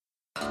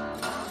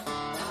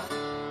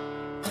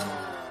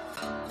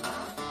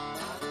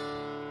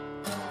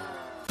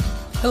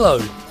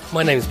Hello,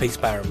 my name is Pete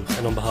Barham,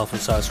 and on behalf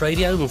of Science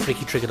Radio and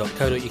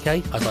freakytrigger.co.uk,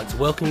 I'd like to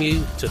welcome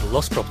you to the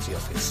Lost Property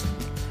Office.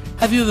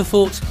 Have you ever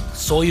thought,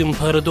 soy un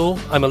perdedor,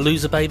 I'm a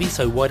loser baby,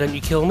 so why don't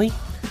you kill me?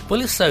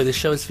 Well, if so, this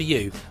show is for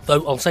you,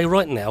 though I'll say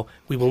right now,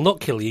 we will not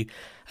kill you.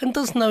 And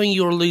does knowing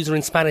you're a loser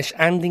in Spanish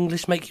and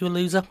English make you a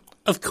loser?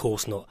 Of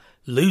course not.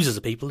 Losers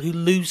are people who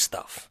lose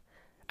stuff.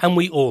 And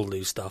we all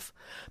lose stuff.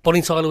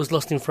 Bonnie Tyler was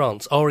lost in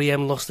France,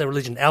 R.E.M. lost their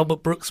religion,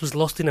 Albert Brooks was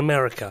lost in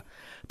America.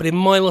 But in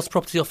my Lost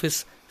Property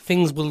Office,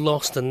 things were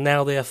lost and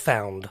now they are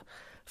found.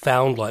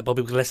 Found like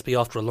Bobby Gillespie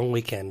after a long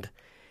weekend.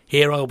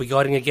 Here I will be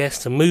guiding a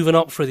guest to moving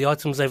up through the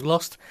items they've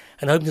lost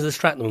and hoping to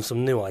distract them with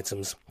some new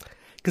items.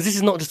 Because this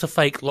is not just a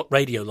fake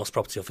radio Lost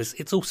Property Office,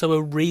 it's also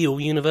a real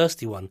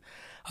university one.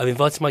 I've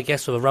invited my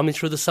guests with a rummage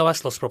through the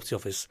SOAS Lost Property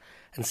Office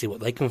and see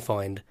what they can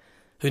find.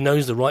 Who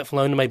knows, the rightful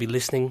owner may be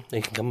listening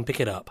and can come and pick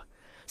it up.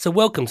 So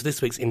welcome to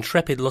this week's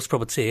intrepid Lost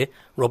Propertier,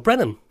 Rob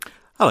Brennan.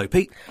 Hello,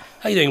 Pete.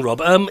 How you doing,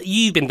 Rob?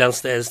 You've been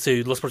downstairs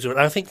to Lost Property, and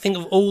I think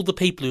of all the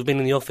people who've been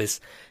in the office,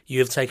 you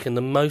have taken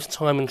the most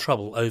time and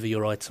trouble over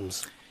your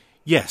items.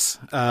 Yes.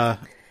 It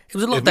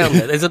was a lot down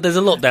there. There's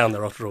a lot down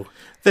there, after all.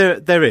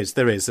 There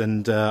is,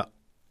 and I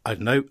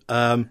don't know.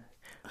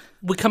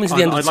 We're coming to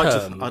the end of the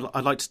term.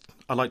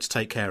 I like to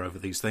take care over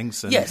these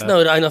things. And, yes, and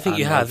I think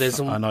you have.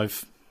 And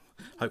I've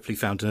hopefully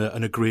found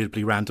an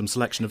agreeably random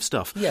selection of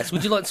stuff. Yes,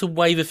 would you like to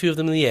wave a few of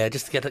them in the air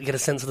just to get a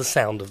sense of the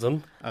sound of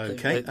them?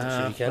 Okay,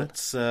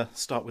 let's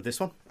start with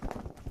this one.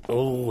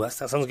 Oh, that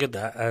sounds good.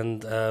 That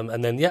and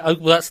then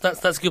that's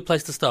a good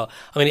place to start.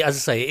 I mean, as I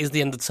say, it is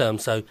the end of term,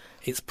 so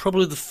it's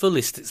probably the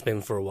fullest it's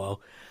been for a while.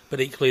 But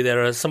equally,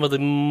 there are some of the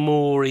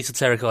more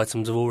esoteric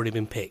items have already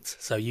been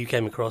picked. So you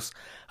came across,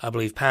 I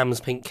believe, Pam's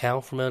Pink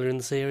Cow from earlier in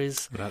the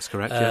series. That's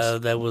correct.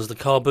 Yes. There was the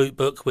car boot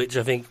book, which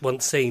I think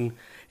once seen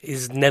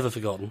is never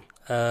forgotten.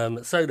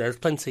 So there's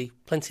plenty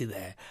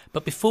there.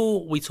 But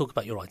before we talk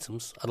about your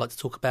items, I'd like to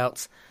talk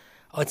about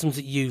items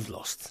that you've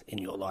lost in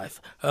your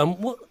life.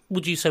 What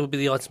would you say would be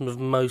the item of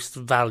most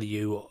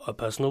value,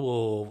 personal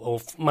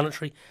or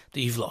monetary,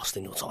 that you've lost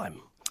in your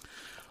time?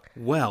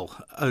 Well,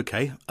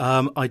 okay.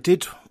 I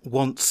did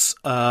once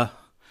lose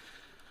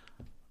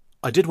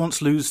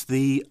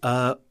the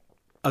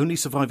only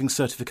surviving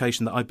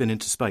certification that I've been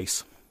into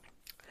space.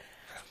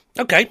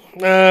 Okay.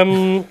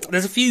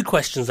 There's a few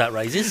questions that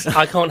raises.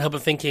 I can't help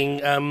but thinking,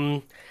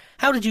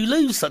 how did you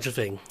lose such a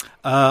thing?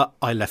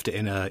 I left it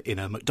in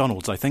a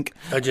McDonald's, I think.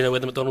 Do you know where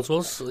the McDonald's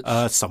was?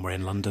 Somewhere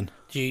in London.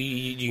 Do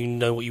you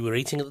know what you were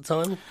eating at the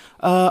time?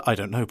 I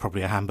don't know.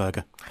 Probably a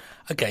hamburger.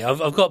 Okay,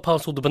 I've got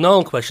past all the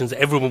banal questions that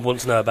everyone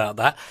wants to know about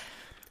that.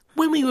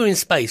 When we were in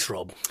space,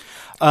 Rob?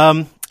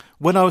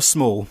 When I was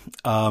small,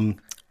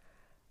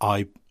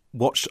 I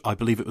watched, I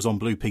believe it was on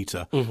Blue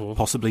Peter,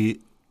 possibly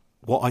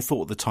what I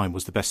thought at the time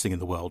was the best thing in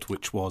the world,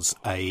 which was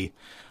a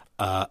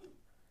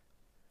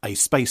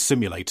space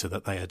simulator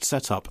that they had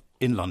set up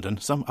in London.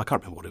 I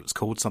can't remember what it was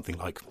called, something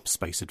like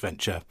Space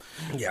Adventure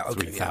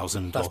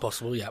 3000. Yeah. That's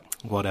possible, yeah.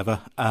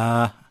 Whatever.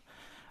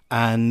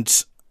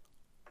 And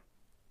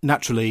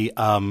naturally,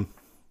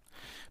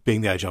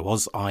 being the age I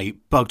was, I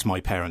bugged my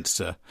parents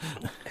to...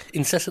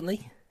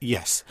 Incessantly?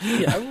 Yes.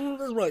 Yeah,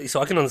 that's right.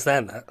 So I can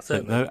understand that,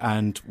 certainly.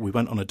 And we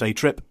went on a day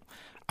trip,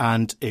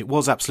 and it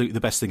was absolutely the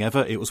best thing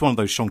ever. It was one of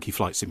those shonky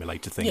flight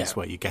simulator things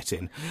where you get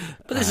in.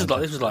 But this was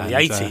like the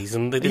 80s,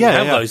 and they didn't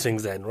have those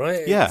things then,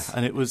 right?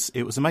 And it was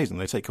amazing.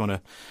 They take you on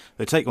a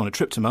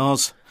trip to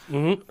Mars.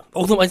 Mm-hmm.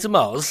 All the way to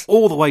Mars?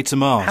 All the way to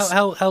Mars.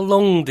 How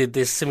long did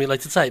this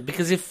simulator take?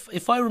 Because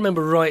if I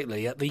remember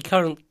rightly, at the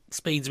current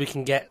speeds we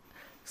can get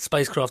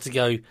spacecraft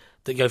that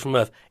go from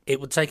Earth, it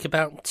would take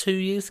about 2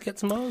 years to get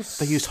to Mars.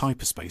 They used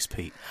hyperspace,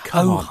 Pete.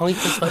 Come on.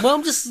 Hyperspace. Well,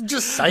 I'm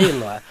just saying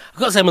that. I've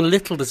got to say I'm a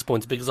little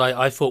disappointed because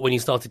I thought when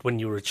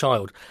you were a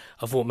child,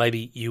 I thought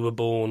maybe you were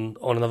born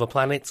on another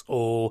planet,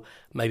 or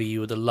maybe you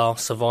were the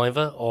last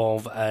survivor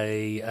of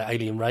a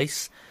alien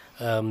race.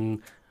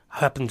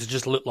 Happened to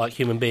just look like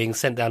human beings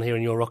sent down here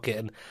in your rocket,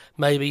 and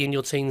maybe in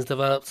your teens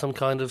developed some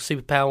kind of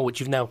superpower which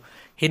you've now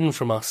hidden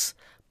from us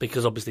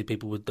because obviously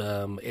people would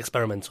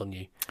experiment on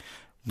you.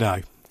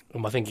 No.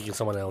 Am I thinking of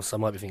someone else? I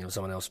might be thinking of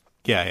someone else.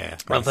 Yeah.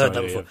 I've heard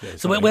that before. Yeah,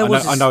 so where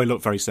was I know it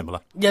looked very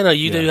similar. Yeah, no,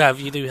 you do have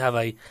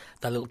that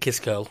little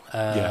kiss curl,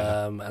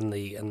 and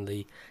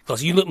the.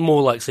 Because you look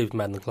more like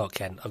Superman than Clark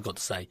Kent. I've got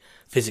to say,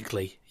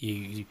 physically,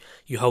 you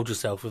hold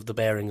yourself with the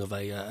bearing of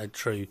a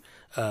true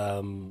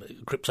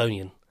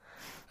Kryptonian.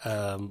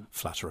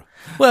 Flatterer.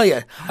 Well,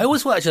 yeah, I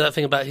always thought actually that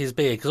thing about his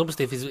beard, because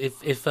obviously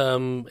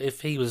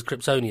if he was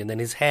Kryptonian, then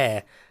his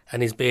hair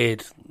and his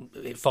beard,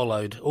 it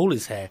followed. All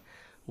his hair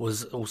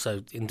was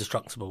also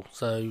indestructible.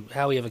 So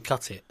how he ever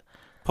cut it?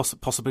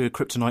 Possibly with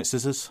kryptonite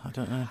scissors. I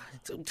don't know.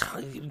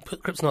 You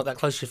put kryptonite that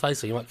close to your face,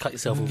 so you might cut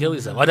yourself and kill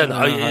yourself. I don't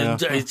know.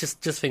 It's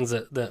just things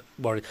that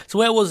worry. So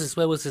where was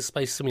this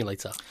space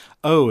simulator?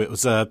 Oh, it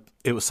was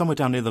somewhere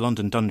down near the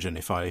London Dungeon,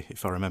 if I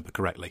remember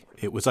correctly.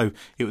 It was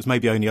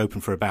maybe only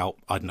open for about,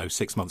 I don't know,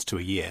 6 months to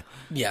a year.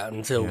 Yeah,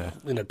 until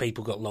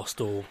people got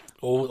lost or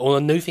a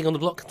new thing on the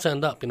block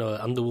turned up, an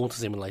underwater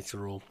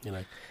simulator, or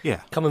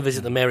come and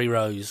visit the Mary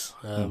Rose.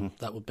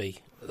 That would be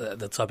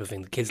the type of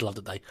thing the kids loved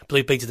it.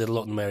 Blue Peter did a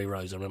lot in Mary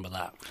Rose. I remember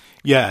that.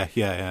 Yeah.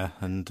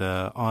 And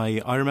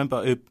I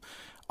remember.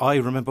 I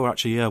remember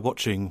actually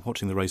watching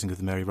the raising of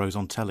the Mary Rose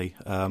on telly,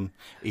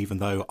 even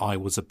though I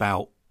was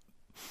about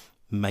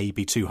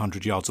maybe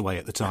 200 yards away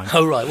at the time.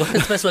 Oh, right. Well,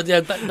 that's the best way. Yeah, I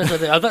was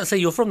about to say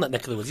you're from that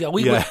neck of the woods. Yeah,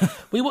 we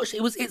watched.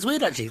 It's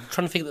weird actually,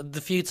 trying to think that the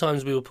few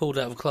times we were pulled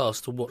out of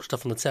class to watch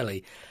stuff on the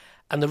telly,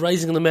 and the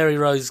raising of the Mary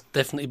Rose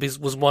definitely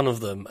was one of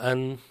them,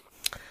 and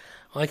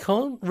I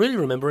can't really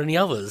remember any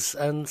others.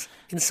 And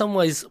in some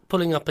ways,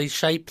 pulling up a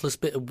shapeless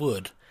bit of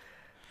wood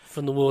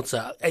from the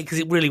water, because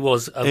it really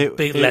was a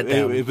big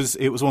letdown.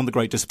 It was one of the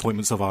great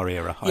disappointments of our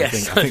era.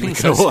 Yes, I think we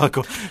can all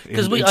agree.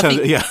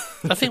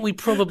 I think we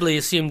probably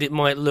assumed it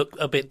might look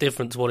a bit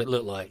different to what it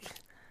looked like.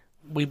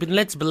 We've been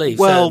led to believe,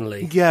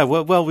 certainly. Yeah,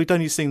 well, we'd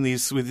only seen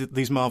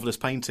these marvellous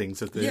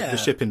paintings of the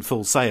ship in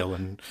full sail,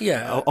 and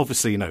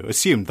obviously,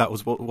 assumed that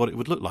was what it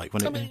would look like.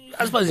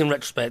 I suppose in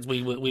retrospect,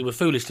 we were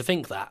foolish to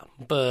think that,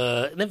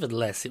 but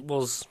nevertheless, it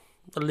was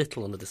a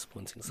little on the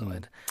disappointing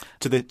side.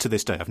 To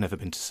this day, I've never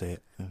been to see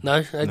it.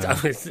 No?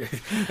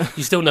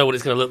 You still know what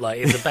it's going to look like.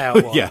 It's about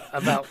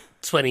about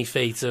 20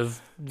 feet of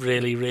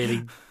really,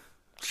 really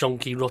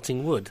chonky,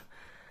 rotting wood,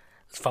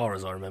 as far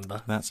as I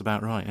remember. That's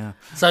about right. Yeah.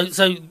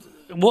 So,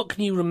 what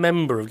can you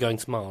remember of going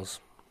to Mars?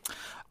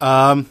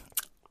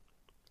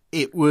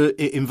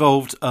 It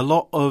involved a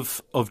lot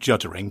of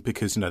juddering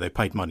because they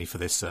paid money for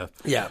this.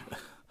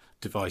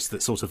 Device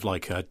that sort of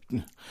like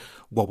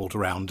wobbled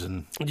around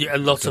and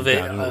lots of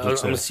it.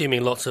 I'm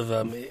assuming lots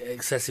of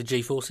excessive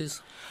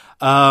G-forces.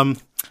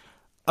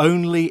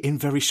 Only in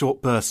very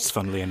short bursts,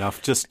 funnily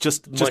enough.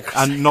 Just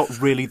and not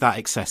really that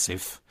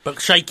excessive.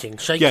 But shaking.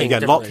 Yeah.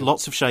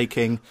 Lots of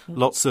shaking.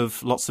 Lots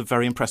of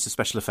very impressive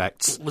special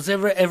effects. Was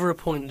there ever a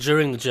point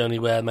during the journey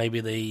where maybe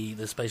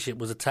the spaceship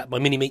was attacked by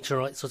mini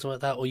meteorites or something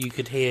like that, or you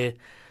could hear?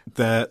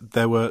 There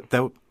were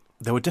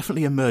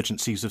definitely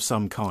emergencies of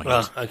some kind.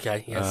 Oh,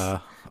 okay,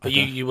 yes. But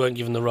you weren't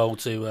given the role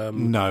to...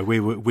 No,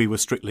 we were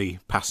strictly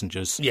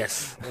passengers.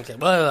 Yes, okay.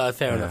 Well,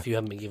 fair enough, you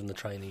haven't been given the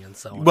training and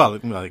so on. Well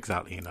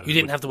exactly. You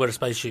didn't have to wear a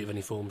spacesuit of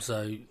any form,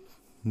 so...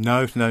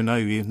 No,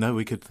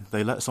 we could...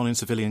 They let us on in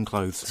civilian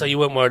clothes. So you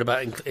weren't worried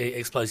about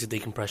explosive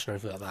decompression or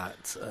anything like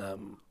that?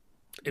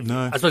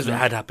 No. I suppose if it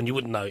had happened, you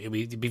wouldn't know.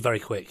 It'd be very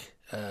quick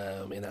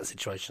in that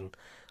situation.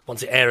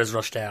 Once the air has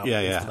rushed out.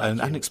 Yeah.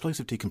 And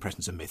explosive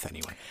decompression's a myth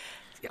anyway.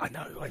 Yeah, I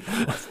know. I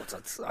thought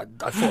I'd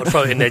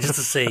throw it in there just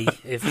to see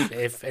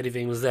if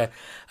anything was there.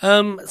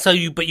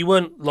 But you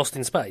weren't lost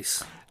in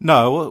space.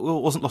 No,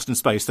 it wasn't lost in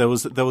space. There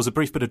was a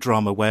brief bit of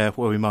drama where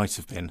we might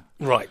have been.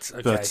 Right.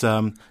 Okay. But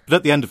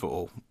at the end of it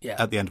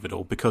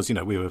all, because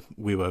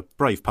we were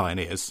brave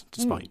pioneers,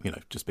 despite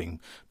just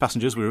being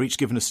passengers, we were each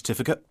given a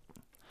certificate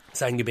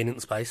saying you've been in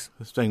space.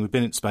 Saying we've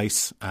been in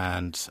space,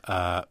 and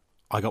I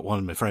got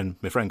one. My friend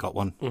got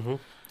one. Mm-hmm.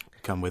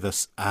 Come with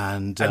us,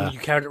 and you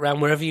carried it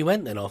around wherever you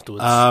went then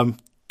afterwards.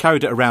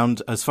 Carried it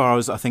around as far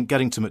as I think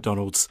getting to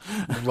McDonald's,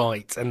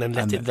 right, and then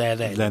left it there.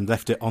 Then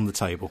left it on the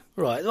table.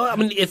 Right. Well, I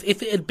mean, if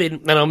it had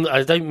been, and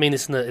I don't mean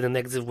this in a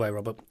negative way,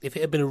 Robert. If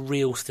it had been a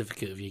real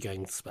certificate of you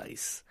going to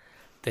space,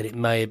 then it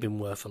may have been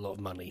worth a lot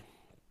of money.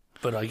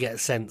 But I get a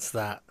sense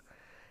that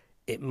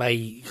it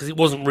may, because it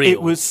wasn't real.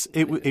 It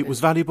was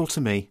valuable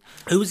to me.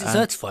 Who was it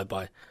certified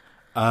by?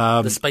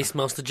 The Space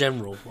Master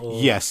General?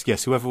 Or... Yes,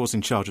 whoever was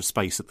in charge of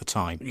space at the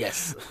time.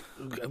 Yes.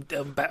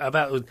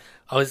 Russia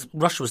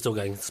was still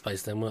going to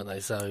space then, weren't they?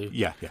 So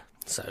yeah.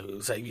 So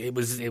it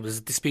was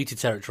disputed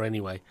territory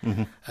anyway.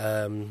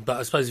 Mm-hmm. But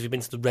I suppose if you'd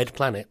been to the Red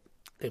Planet,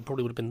 it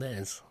probably would have been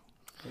theirs.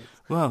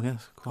 Well,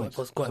 yes, quite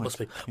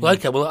possibly. Well,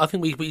 okay. Well, I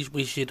think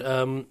we should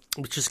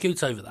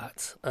scoot over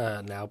that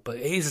now. But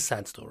it is a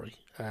sad story,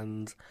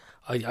 and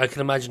I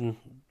can imagine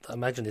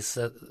this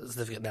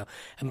certificate now,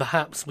 and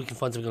perhaps we can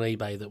find something on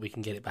eBay that we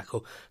can get it back,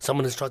 or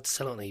someone has tried to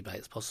sell it on eBay.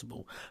 It's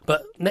possible.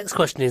 But next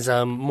question is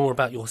more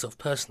about yourself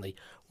personally.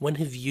 When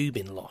have you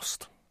been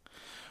lost?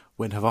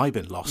 When have I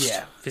been lost?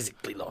 Yeah,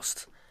 physically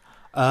lost.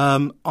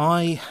 I've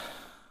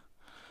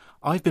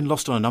been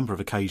lost on a number of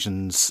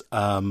occasions.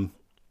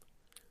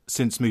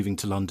 Since moving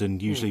to London,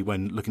 usually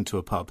when looking to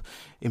a pub,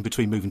 in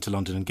between moving to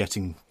London and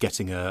getting an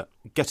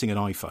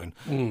iPhone,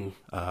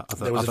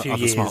 other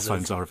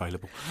smartphones are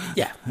available.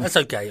 Yeah, that's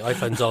okay.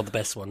 iPhones are the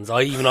best ones.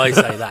 I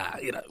say that.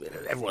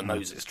 Everyone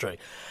knows it's true.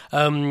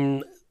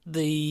 Because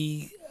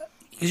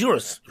you're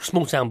a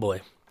small town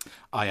boy.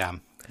 I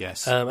am.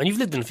 Yes. And you've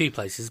lived in a few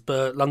places,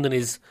 but London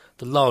is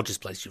the largest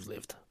place you've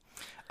lived.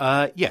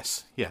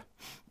 Yes. Yeah.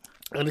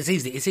 And it's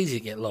easy to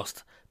get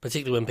lost,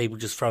 particularly when people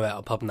just throw out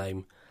a pub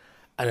name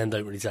and then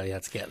don't really tell you how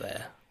to get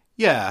there.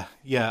 Yeah,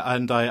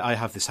 and I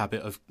have this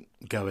habit of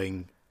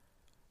going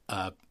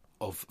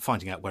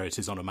finding out where it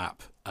is on a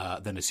map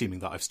than assuming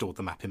that I've stored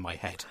the map in my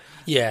head.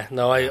 Yeah,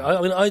 no,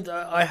 I mean,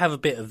 I have a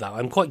bit of that.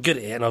 I'm quite good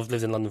at it, and I've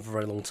lived in London for a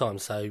very long time,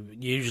 so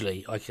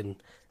usually I can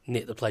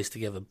knit the place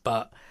together.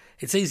 But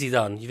it's easy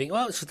done. You think,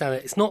 well, it's just down there.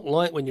 It's not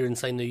like when you're in,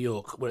 say, New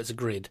York, where it's a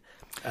grid,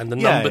 and the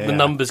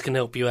numbers can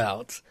help you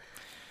out.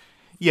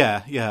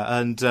 Yeah,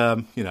 and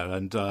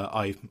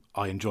I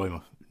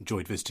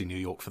enjoyed visiting New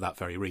York for that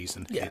very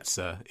reason. Yeah. It's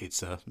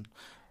a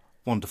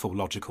wonderful,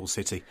 logical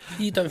city.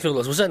 You don't feel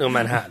lost. Well, certainly on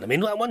Manhattan. I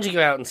mean, once you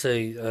go out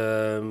into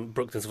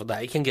Brooklyn and stuff like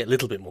that, it can get a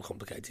little bit more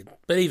complicated.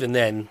 But even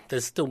then,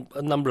 there's still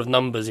a number of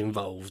numbers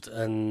involved.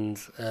 And,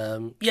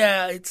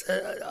 it's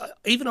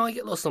even I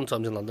get lost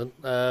sometimes in London.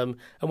 And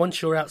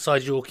once you're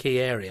outside your key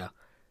area,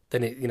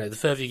 then, the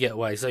further you get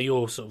away, so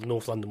you're sort of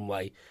North London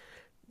way,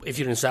 if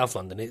you're in South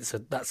London,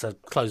 that's a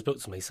closed book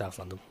to me, South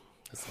London.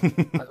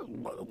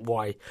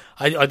 Why?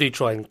 I do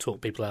try and talk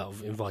people out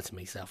of inviting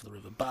me south of the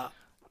river, but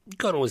you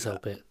can't always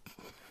help it.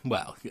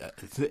 Well,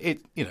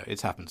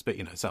 it happens, but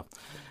so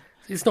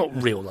it's not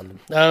real London,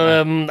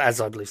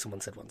 as I believe someone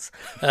said once.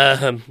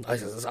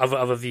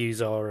 Other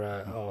views are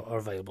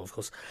available, of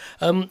course.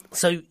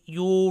 So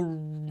your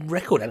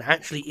record, and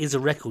actually is a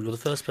record. You're the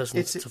first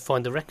person to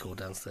find a record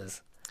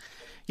downstairs.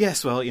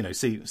 Yes, well,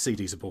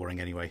 CDs are boring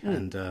anyway,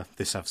 and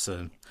this has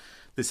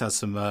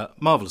some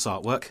marvellous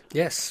artwork.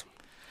 Yes.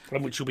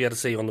 Which you'll be able to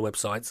see on the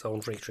website, so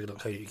on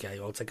freakytrigger.co.uk.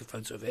 I'll take a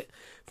photo of it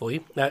for you.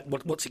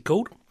 What's it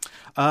called?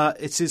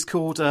 It is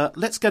called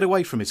Let's Get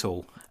Away From It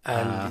All.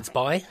 And it's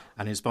by?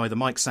 And it's by the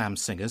Mike Sammes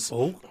Singers.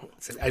 Oh,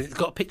 it's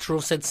got a picture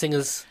of said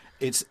singers.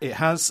 It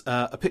has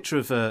a picture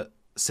of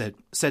said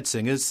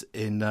singers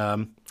in,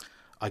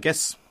 I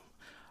guess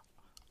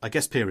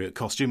period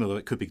costume, although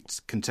it could be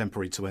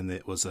contemporary to when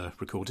it was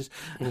recorded.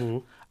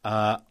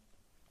 Mm-hmm.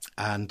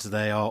 And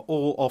they are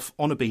all off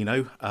on a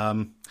Beano.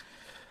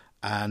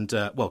 And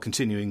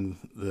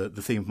continuing the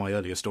theme of my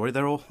earlier story,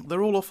 they're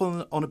all off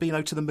on a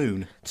Beano to the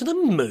moon. To the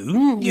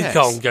moon? You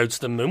can't go to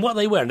the moon. What are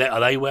they wearing? Are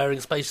they wearing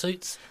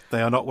spacesuits?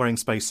 They are not wearing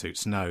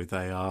spacesuits. No,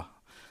 they are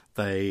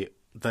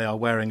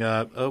wearing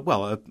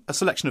a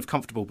selection of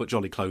comfortable but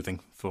jolly clothing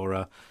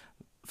for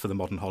the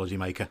modern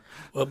holidaymaker.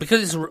 Well,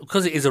 because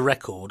it is a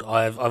record,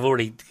 I've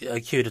already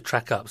queued a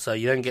track up, so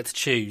you don't get to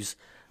choose.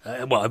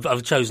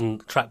 I've chosen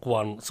track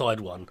 1, side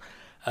 1,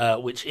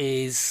 which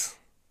is.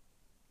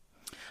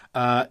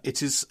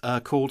 It is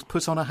called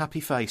Put On a Happy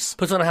Face.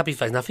 Put On a Happy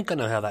Face. Now, I think I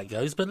know how that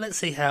goes, but let's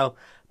see how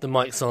the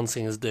Mike Sammes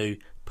Singers do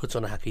Put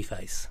On a Happy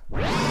Face.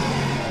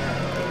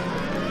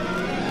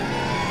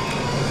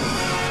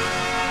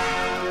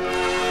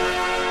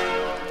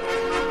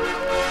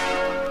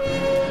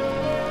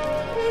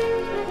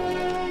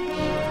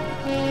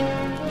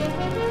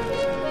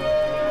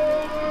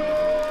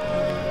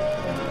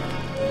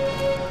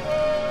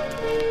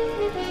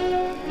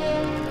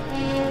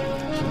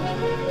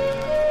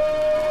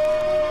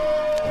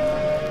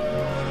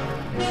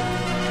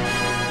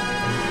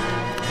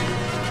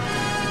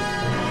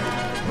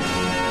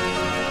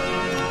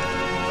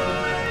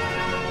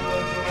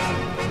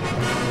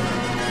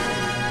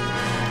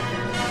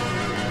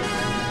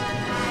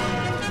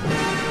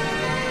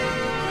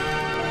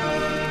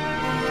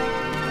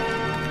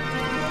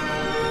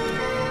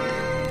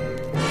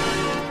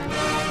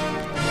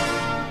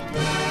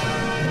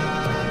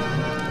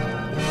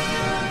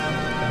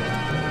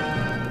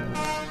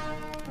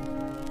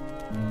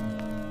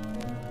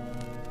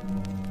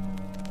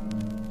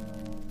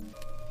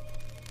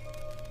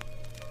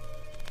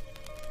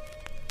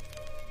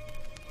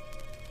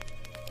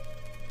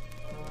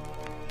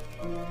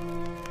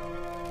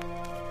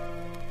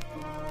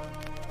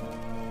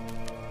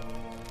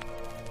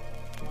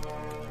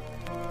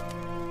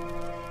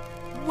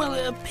 Well,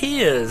 it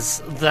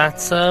appears that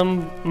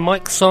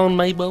Mike Sammes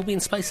may well be in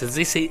space.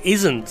 This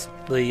isn't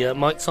the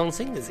Mike Sammes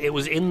Singers. It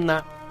was in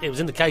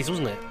the case,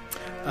 wasn't it?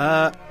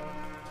 Yeah,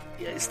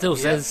 it still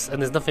says,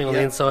 and there's nothing on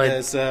the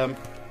inside that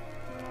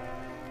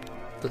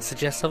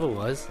suggests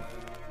otherwise.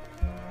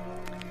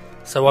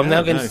 So I'm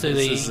now going to do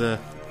the.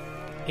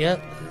 Yeah.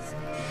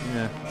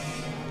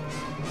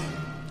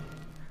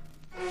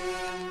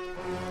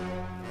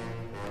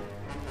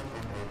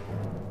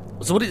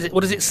 So what is it? What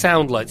does it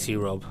sound like to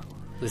you, Rob?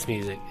 This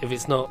music, if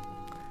it's not,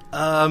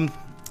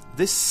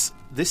 this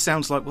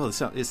sounds like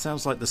it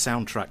sounds like the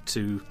soundtrack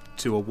to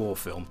a war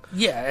film.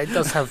 Yeah, it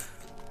does have,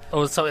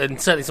 and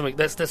certainly something.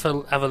 Let's have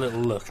a little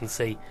look and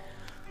see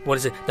what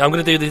is it. Now I'm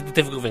going to do the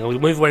difficult thing. I'm going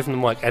to move away from the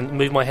mic and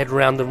move my head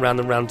round and round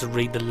and round to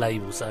read the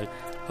label. So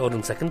hold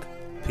on a second.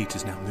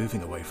 Peter's now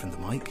moving away from the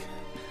mic.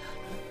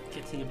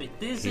 Getting a bit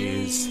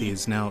dizzy. He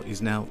is now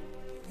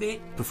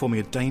performing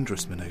a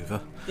dangerous manoeuvre.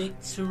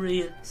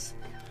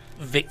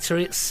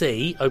 Victory at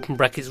Sea, open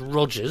brackets,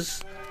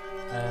 Rogers.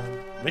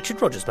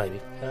 Richard Rogers, maybe.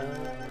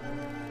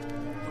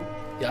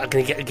 Yeah, I'm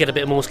going to get a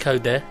bit of Morse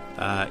code there.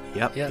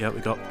 Yep,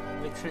 we got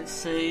Victory at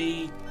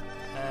Sea.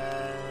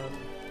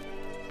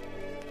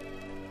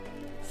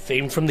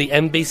 Theme from the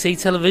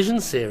NBC television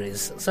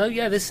series. So,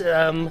 yeah, this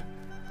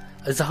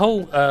there's a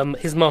whole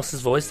his master's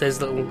voice. There's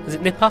little. Is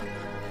it Nipper?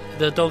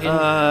 The dog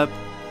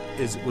in.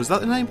 Was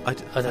that the name? I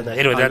don't know.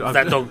 Anyway,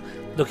 that dog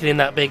looking in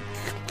that big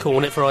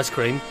cornet for ice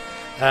cream,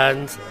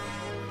 and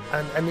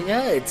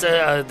yeah, it's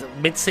a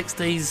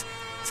mid-60s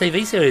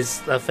TV series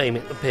theme.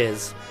 It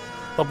appears.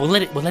 But we'll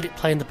let it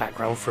play in the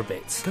background for a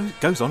bit.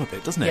 Goes on a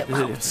bit, doesn't it? Yeah,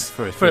 well,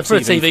 for a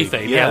TV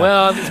theme. Yeah.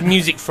 Well, it's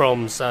music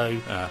from, so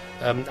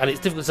and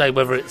it's difficult to say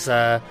whether it's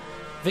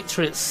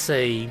Victory at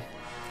Sea,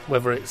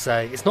 whether it's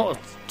not a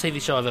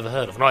TV show I've ever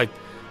heard of, and I'm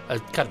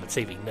kind of a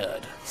TV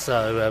nerd,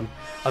 so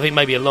I think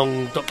maybe a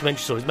long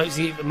documentary story. Maybe it's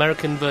the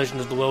American version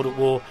of the World at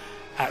War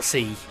at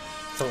Sea,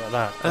 something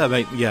like that.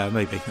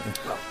 Maybe.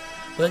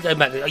 Well, go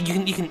back.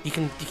 You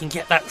can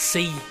get that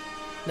sea.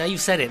 Now you've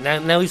said it.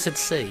 Now you've said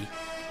sea.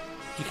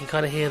 You can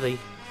kind of hear the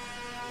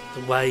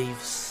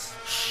waves.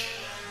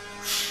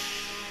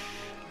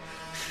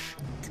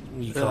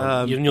 You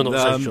can't. You're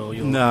not so sure.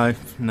 No,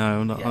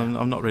 I'm not. Yeah.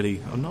 I'm not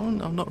really.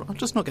 I'm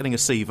just not getting a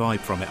sea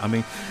vibe from it. I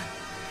mean,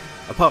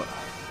 apart from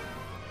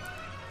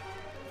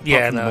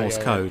the Morse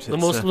code.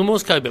 The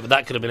Morse code bit, but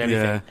that could have been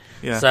anything.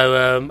 Yeah.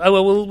 So,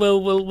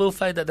 we'll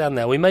fade that down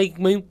now. We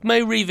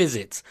may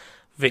revisit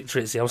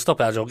Victory at Sea. I'll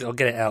stop it. I'll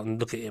get it out and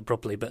look at it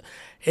properly. But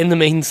in the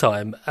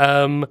meantime,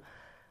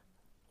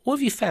 what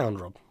have you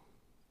found, Rob?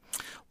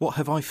 What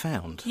have I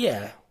found?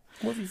 Yeah.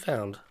 What have you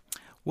found?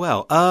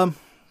 Well,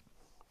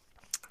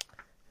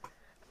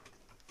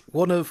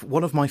 one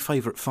of my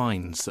favourite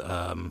finds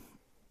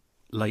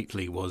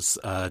lately was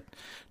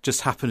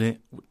just happening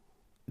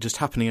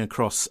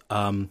across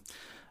a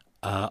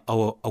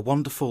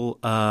wonderful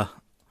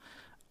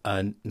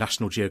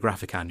National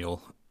Geographic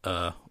annual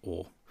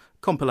or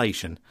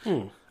compilation,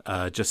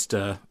 just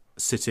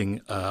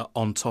sitting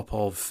on top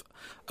of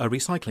a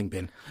recycling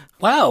bin.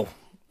 Wow,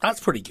 that's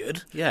pretty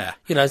good. Yeah,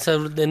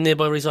 so the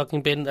nearby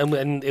recycling bin,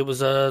 and it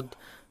was a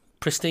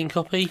pristine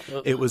copy.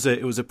 It was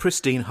a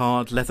pristine,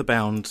 hard,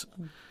 leather-bound.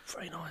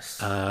 Very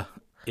nice.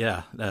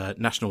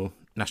 National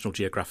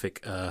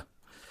Geographic. So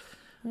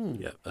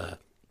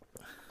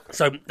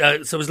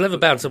it was leather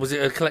bound. So was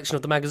it a collection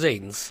of the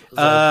magazines?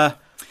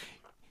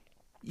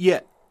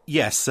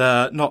 Yes.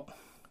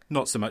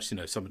 Not so much.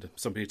 Somebody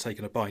had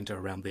taken a binder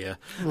around the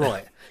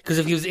right. Because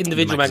if it was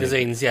individual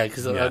magazines,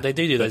 because they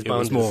do those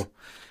binders.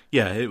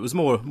 It was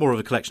more of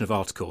a collection of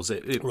articles.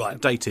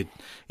 It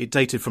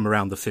dated from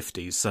around the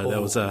 50s. So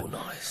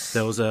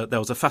there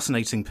was a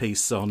fascinating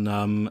piece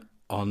on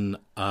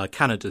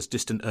Canada's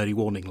distant early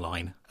warning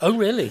line. Oh,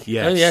 really?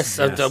 Yes. Oh, yes.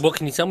 Yes. What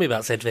can you tell me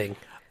about said thing?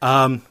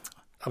 I'm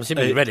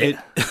assuming you read it.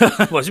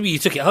 Well, assuming you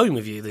took it home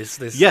with you.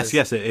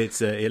 Yes.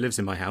 It lives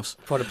in my house.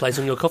 Pride of place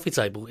on your coffee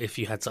table, if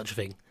you had such a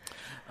thing.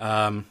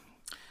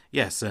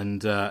 Yes,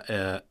 and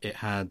it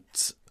had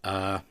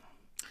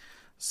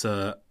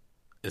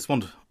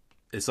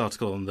this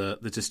article on the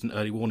distant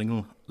early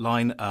warning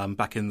line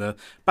back in the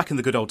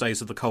good old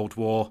days of the Cold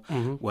War,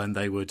 when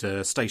they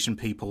would station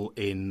people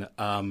in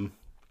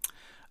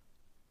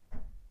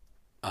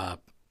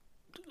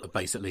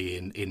basically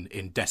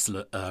in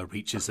desolate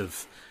reaches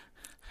of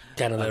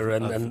Canada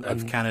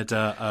of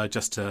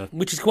Canada,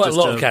 which is quite a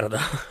lot of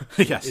Canada.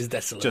 Yes, is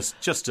desolate.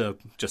 Just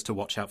to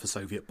watch out for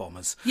Soviet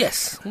bombers.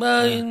 Yes,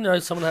 well,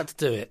 someone had to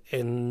do it,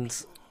 and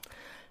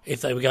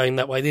if they were going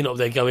that way,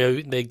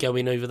 they're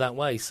going over that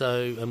way.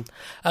 So,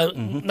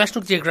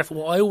 National Geographic.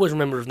 What I always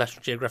remember of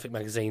National Geographic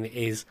magazine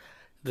is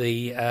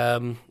the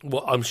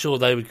what I'm sure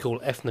they would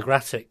call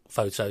ethnographic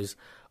photos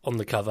on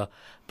the cover,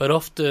 but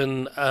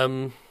often,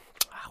 how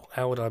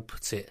would I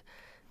put it?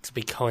 To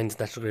be kind to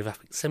National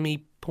Geographic,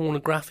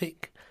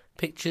 semi-pornographic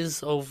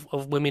pictures of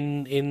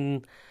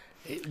women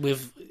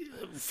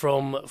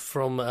from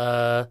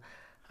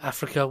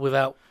Africa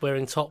without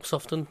wearing tops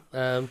often,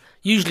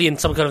 usually in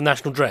some kind of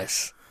national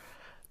dress,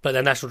 but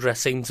their national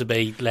dress seemed to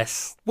be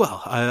less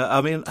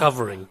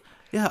covering.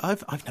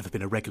 I've never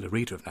been a regular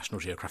reader of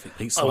National Geographic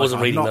piece. So I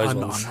wasn't reading those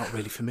ones. I'm not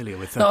really familiar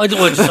with them. No, I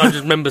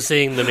just remember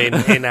seeing them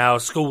in our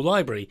school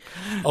library,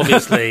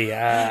 obviously,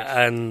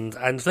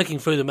 and flicking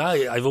through them.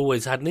 I've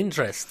always had an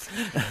interest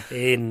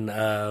in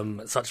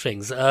such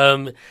things. So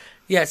not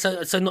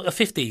a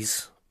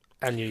 50s,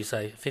 and you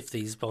say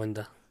 50s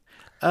binder.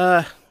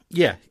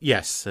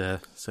 Yes. So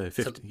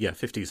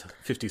 50s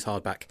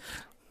hardback,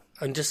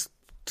 and just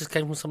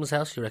came from someone's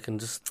house. You reckon?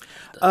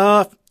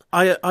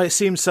 I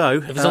assume so.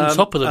 If it's on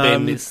top of the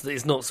bin,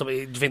 it's not something.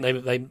 Do you think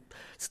they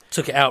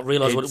took it out,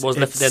 realised what it was,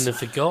 left it then, and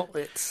forgot?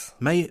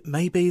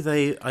 Maybe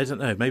they. I don't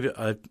know.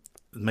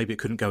 Maybe it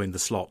couldn't go in the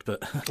slot.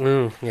 But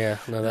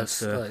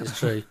that is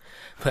true.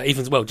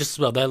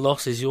 But their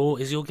loss is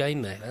your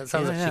gain there. That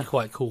sounds actually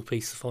quite a cool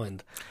piece to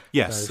find.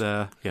 Yes,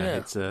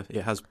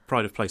 it has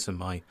pride of place on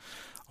my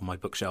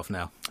bookshelf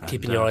now.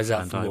 Keeping your eyes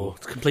out for more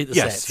to complete the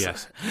sets.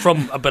 Yes,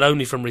 but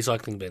only from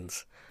recycling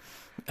bins.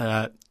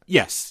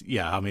 Yes,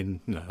 yeah. I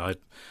mean,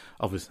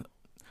 obviously,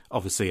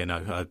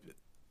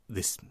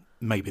 this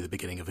may be the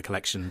beginning of a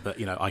collection, but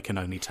I can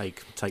only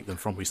take them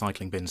from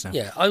recycling bins now.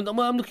 Yeah,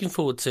 I'm looking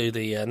forward to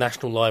the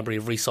National Library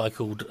of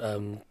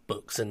recycled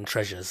books and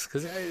treasures,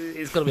 because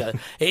it's got to be.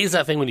 It is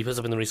that thing when you put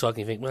stuff in the recycling,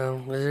 you think, well,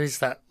 there is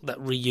that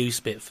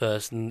reuse bit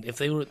first, and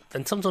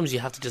sometimes you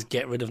have to just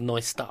get rid of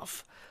nice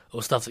stuff,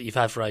 or stuff that you've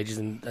had for ages,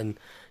 and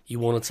you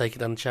want to take it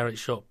down the charity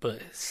shop, but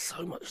it's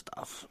so much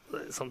stuff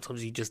that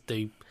sometimes you just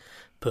do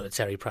put a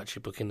Terry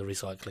Pratchett book in the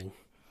recycling.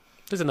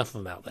 There's enough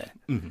of them out there.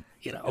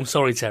 Mm-hmm. I'm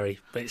sorry, Terry,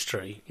 but it's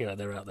true.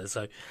 They're out there.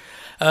 So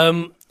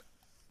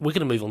we're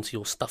going to move on to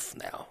your stuff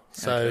now.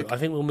 So okay. I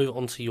think we'll move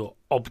on to your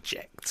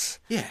objects.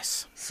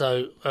 Yes.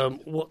 So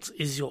what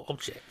is your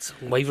object?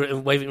 Wave it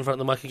in front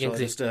of the mic again. So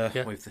just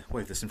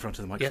wave this in front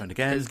of the microphone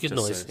again. It's good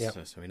noise.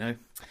 So we know.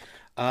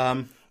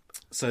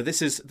 So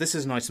this is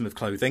an item of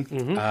clothing.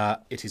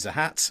 Mm-hmm. It is a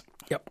hat.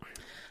 Yep.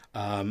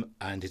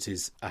 And it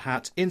is a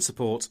hat in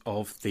support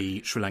of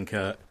the Sri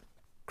Lanka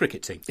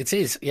cricket team. It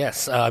is,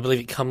 yes. I believe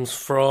it comes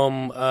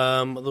from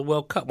the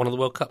World Cup, one of the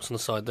World Cups on the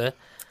side there.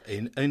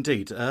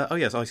 Indeed.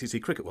 Yes,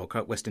 ICC Cricket World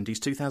Cup, West Indies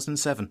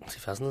 2007.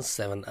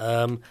 2007.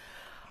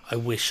 I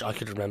wish I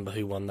could remember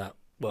who won that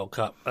World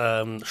Cup.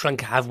 Sri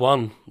Lanka have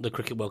won the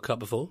Cricket World Cup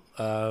before.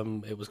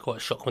 It was quite a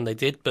shock when they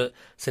did, but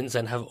since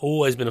then have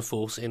always been a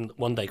force in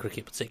one-day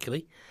cricket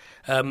particularly.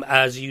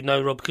 As you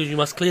know, Rob, because you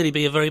must clearly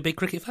be a very big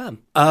cricket fan.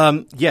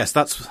 Yes,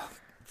 that's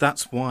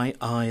why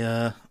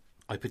I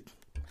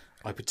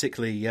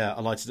particularly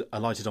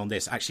alighted on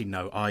this. Actually,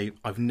 no,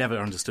 I've never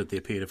understood the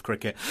appeal of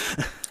cricket.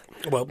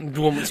 Well, do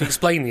you want me to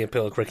explain the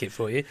appeal of cricket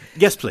for you?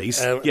 Yes, please.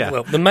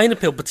 Well, the main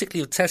appeal,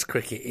 particularly of Test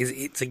cricket, is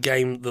it's a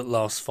game that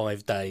lasts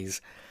 5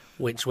 days,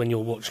 which when you're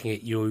watching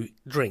it, you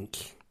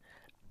drink,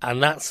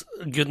 and that's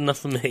good enough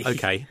for me.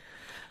 Okay.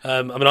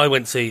 I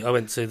went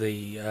to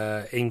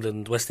the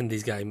England West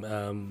Indies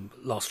game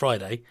last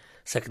Friday,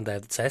 second day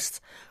of the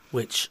Test,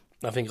 which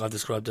I think I've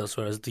described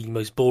elsewhere as the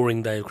most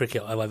boring day of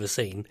cricket I've ever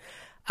seen.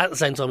 At the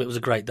same time, it was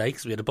a great day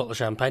because we had a bottle of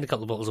champagne, a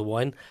couple of bottles of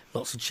wine,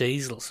 lots of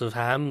cheese, lots of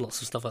ham,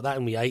 lots of stuff like that,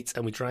 and we ate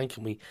and we drank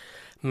and we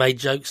made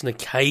jokes, and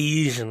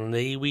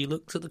occasionally we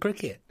looked at the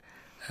cricket.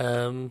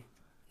 Does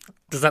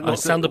that not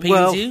sound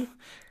appealing to you?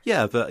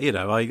 Yeah, but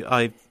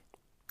I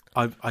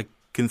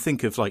can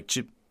think of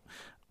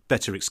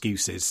better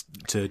excuses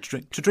to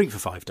drink for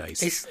 5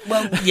 days.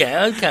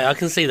 Okay, I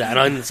can see that,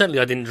 and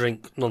I didn't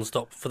drink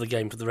non-stop for the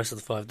game for the rest of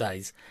the 5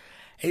 days.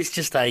 It's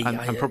just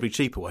and probably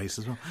cheaper ways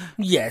as well.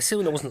 Yes,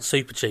 it wasn't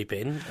super cheap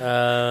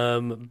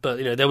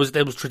but there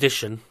was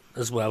tradition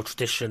as well.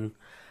 Tradition,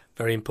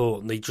 very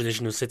important. The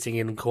tradition of sitting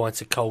in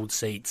quite a cold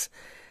seat,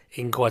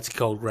 in quite a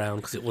cold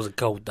ground because it was a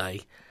cold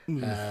day,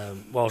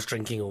 whilst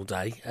drinking all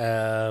day.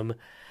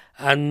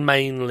 And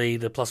mainly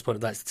the plus point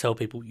of that is to tell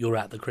people you're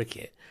at the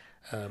cricket,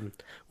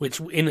 which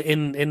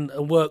in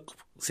a work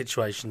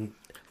situation,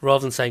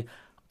 rather than saying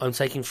I'm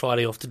taking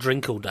Friday off to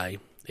drink all day,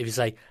 if you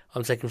say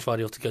I'm taking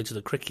Friday off to go to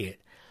the cricket,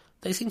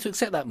 they seem to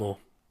accept that more.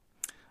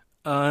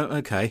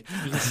 Okay.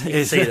 You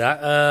can see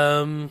that.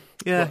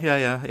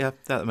 Yeah.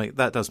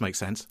 That does make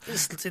sense.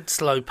 It's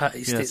slow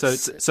paced. Yeah,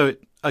 so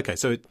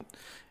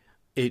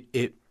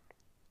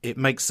it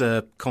makes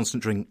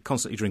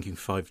constantly drinking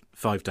for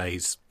 5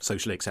 days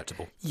socially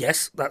acceptable.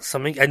 Yes, that's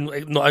something, and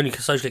not only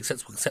socially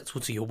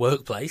acceptable to your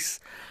workplace.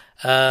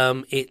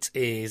 It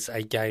is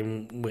a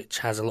game which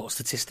has a lot of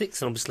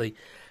statistics, and obviously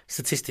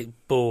statistic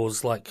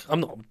bores. I'm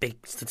not a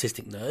big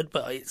statistic nerd,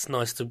 but it's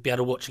nice to be able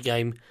to watch a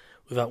game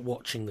without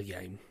watching the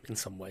game in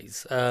some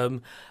ways. I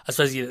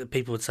suppose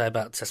people would say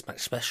about Test Match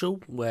Special,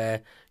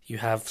 where you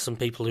have some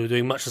people who are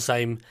doing much the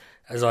same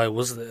as I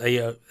was.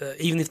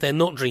 Even if they're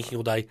not drinking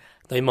all day,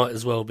 they might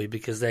as well be,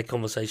 because their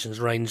conversations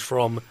range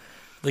from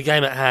the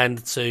game at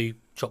hand to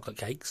chocolate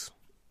cakes,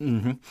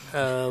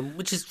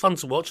 which is fun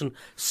to watch and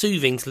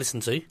soothing to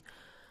listen to.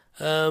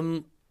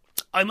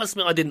 I must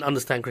admit I didn't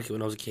understand cricket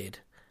when I was a kid,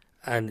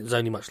 and it was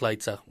only much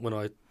later when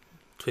I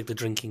twigged the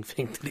drinking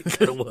thing that it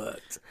could have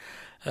worked.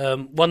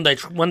 One day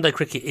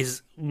cricket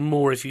is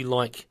more, if you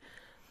like,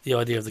 the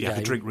idea of the game. You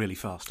have to drink really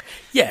fast.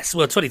 Yes,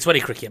 well,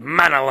 2020 cricket,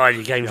 man alive,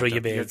 you came through your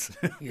beards.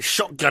 You're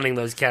shotgunning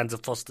those cans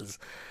of Fosters.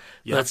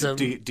 Do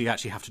you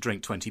actually have to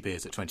drink 20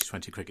 beers at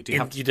 2020 cricket?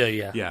 You do,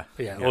 yeah.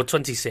 Or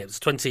 20 sips,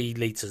 20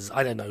 litres,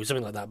 I don't know,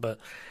 something like that. But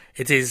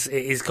it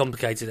is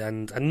complicated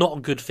and not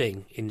a good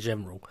thing in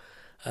general.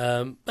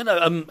 But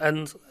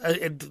no,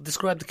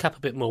 describe the cap a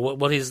bit more.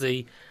 What is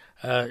the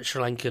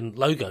Sri Lankan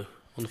logo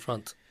on the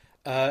front?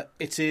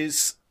 It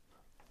is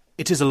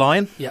a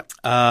lion. Yeah.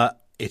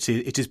 It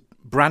is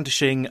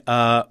brandishing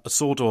a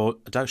sword or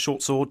a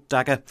short sword,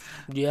 dagger.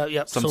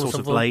 Yeah. Some sort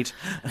of blade.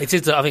 It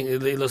is. I think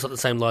it looks like the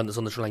same line that's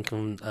on the Sri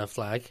Lankan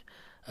flag.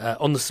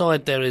 On the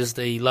side there is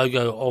the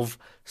logo of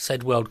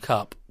said World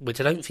Cup, which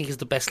I don't think is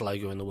the best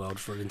logo in the world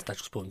for an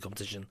international sporting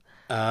competition.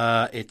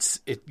 It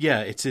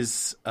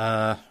is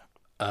a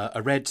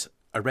red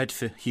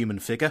human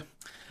figure.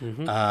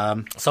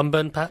 Mm-hmm.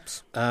 Sunburn,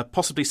 perhaps.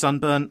 Possibly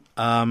sunburn.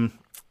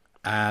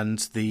 And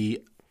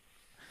the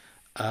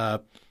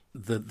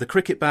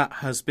cricket bat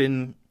has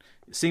been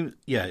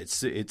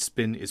it's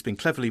been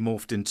cleverly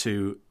morphed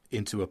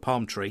into a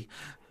palm tree,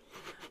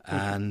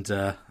 and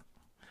there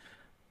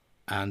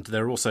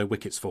are also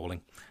wickets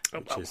falling,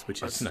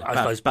 which is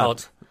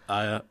bad.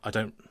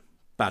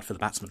 Bad for the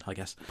batsman, I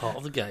guess. Part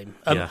of the game.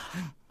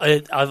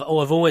 I've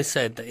always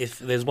said that if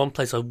there's one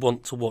place I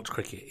want to watch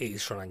cricket, it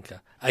is Sri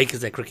Lanka. A,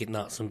 because they're cricket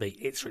nuts, and B,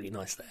 it's really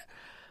nice there.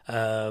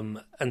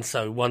 And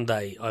so one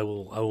day I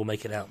will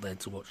make it out there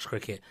to watch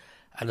cricket,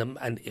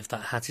 and if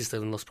that hat is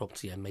still in lost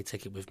property, I may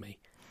take it with me,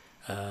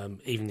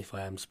 even if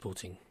I am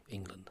supporting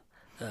England.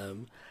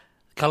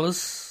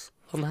 Colours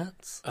on the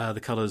hats?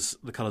 The colours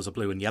are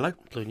blue and yellow.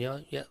 Blue and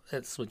yellow, yeah.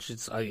 Because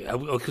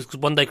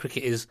one day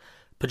cricket is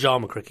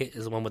pyjama cricket,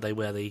 is the one where they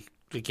wear the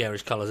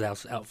garish colours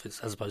outfits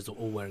as opposed to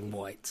all wearing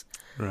white.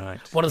 Right.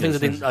 One of the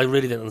things I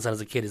really didn't understand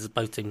as a kid is that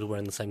both teams were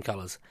wearing the same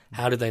colours.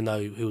 How did they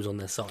know who was on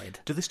their side?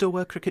 Do they still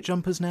wear cricket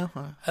jumpers now?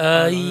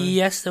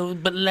 Yes,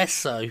 but less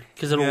so,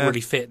 because they're all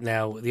really fit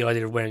now. The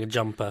idea of wearing a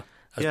jumper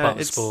as part of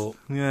the sport.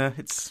 Yeah,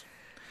 it's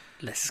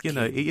less. It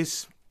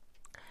is.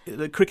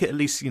 Cricket at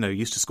least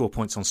used to score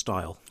points on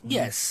style.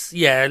 Yes,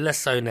 yeah, less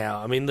so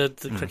now. I mean the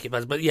cricket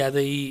players, but because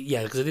they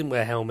didn't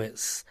wear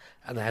helmets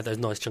and they had those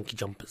nice chunky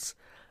jumpers.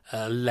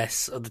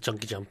 Less of the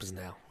chunky jumpers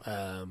now.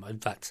 In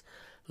fact,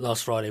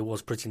 last Friday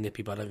was pretty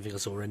nippy, but I don't think I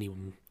saw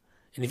anyone.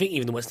 And you think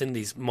even the West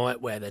Indies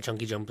might wear their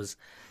chunky jumpers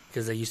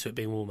because they're used to it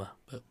being warmer,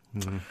 but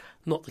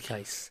not the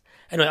case.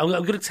 Anyway, I'm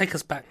going to take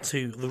us back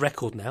to the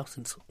record now,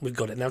 since we've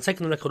got it now.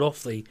 Taking the record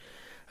off the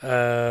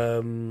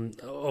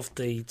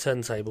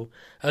turntable.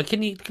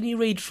 Can you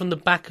read from the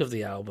back of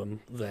the album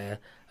there?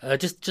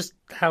 Just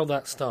how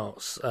that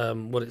starts.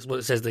 What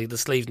it says, the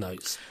sleeve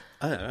notes.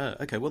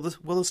 Okay. Well,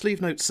 the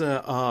sleeve notes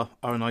are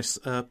a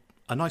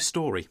nice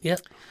story. Yeah.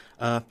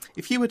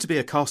 If you were to be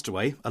a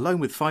castaway alone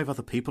with 5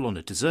 other people on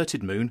a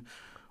deserted moon,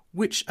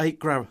 which 8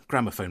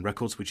 gramophone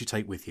records would you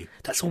take with you?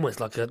 That's almost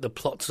like the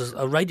plot to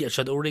a radio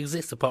show that already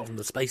exists, apart from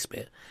the space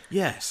bit.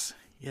 Yes.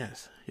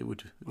 It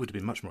would have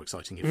been much more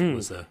exciting if it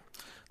was a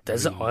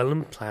Desert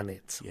Island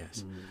Planet.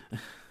 Yes.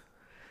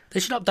 They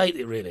should update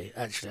it, really,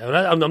 actually.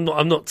 I'm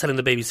not telling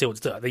the BBC what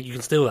to do. I think you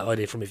can steal that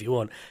idea from if you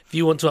want. If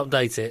you want to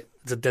update it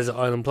to Desert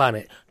Island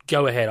Planet,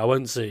 go ahead. I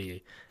won't sue you.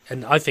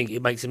 And I think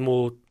it makes it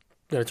more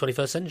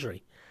 21st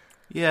century.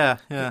 Yeah.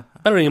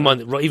 Bearing in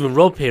mind that even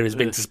Rob here has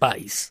been to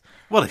space.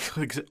 Well,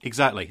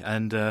 exactly.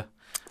 And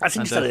that's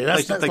interesting.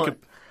 That's like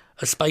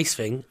a space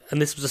thing, and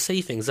this was a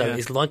sea thing. So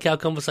it's like our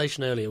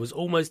conversation earlier. It was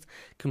almost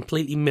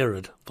completely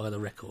mirrored by the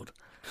record.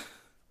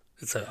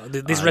 So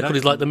this record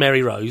is like the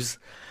Mary Rose.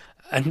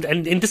 And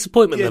in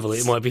disappointment level,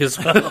 it might be as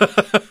well.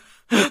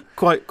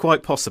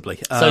 quite possibly.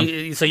 So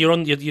you're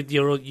on.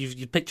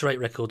 You've picked your 8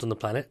 records on the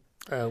planet.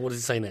 What does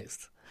it say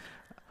next?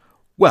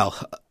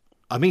 Well,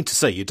 I mean to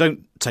say, you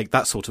don't take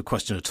that sort of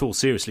question at all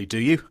seriously, do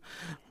you?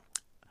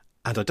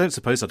 And I don't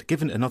suppose I'd have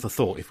given it another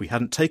thought if we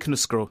hadn't taken a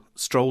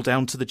stroll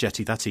down to the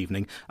jetty that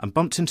evening and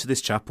bumped into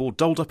this chap all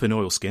dolled up in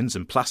oilskins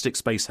and plastic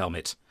space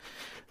helmet.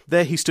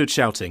 There he stood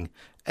shouting,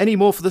 "Any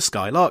more for the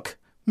Skylark?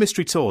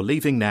 Mystery tour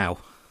leaving now."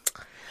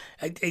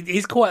 It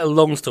is quite a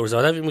long story, so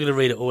I don't think we're going to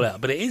read it all out.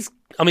 But it is.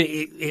 I mean,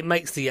 it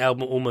makes the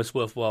album almost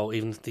worthwhile,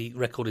 even if the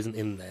record isn't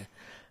in there.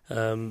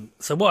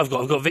 So what I've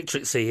got Victor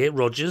at Sea here,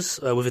 Rogers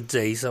with a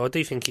D. So I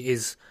do think it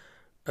is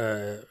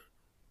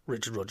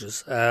Richard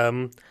Rogers.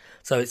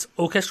 So it's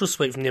orchestral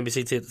suite from the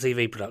NBC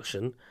TV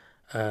production,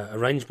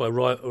 arranged by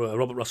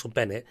Robert Russell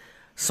Bennett.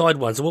 Side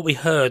 1. So what we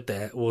heard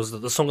there was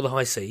that the Song of the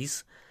High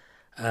Seas.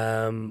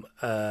 Band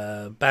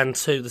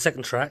 2. The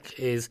second track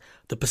is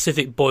The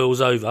Pacific Boils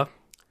Over.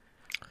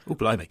 Oh,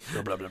 blimey.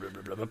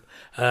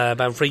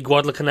 Band 3,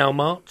 Guadalcanal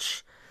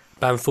March.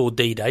 Band 4,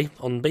 D-Day.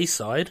 On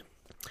B-side,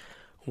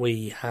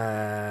 we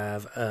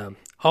have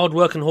Hard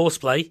Work and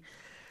Horseplay,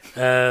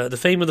 The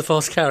Theme of the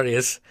Fast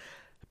Carriers,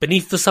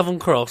 Beneath the Southern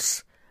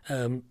Cross,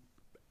 Mare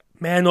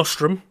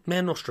Nostrum.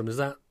 Mare Nostrum, is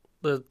that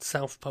the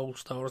South Pole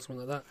Star or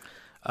something like that?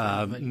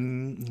 I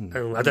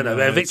don't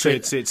know. Victory.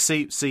 It's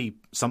sea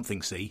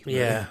something sea.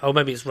 Yeah. Oh,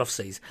 maybe it's Rough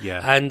Seas. Yeah.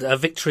 And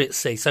Victory at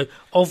Sea. So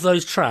of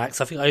those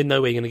tracks, I think I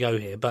know where you're going to go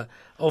here. But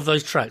of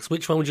those tracks,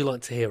 which one would you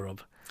like to hear,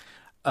 Rob?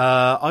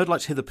 I'd like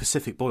to hear The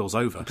Pacific Boils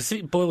Over.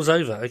 Pacific Boils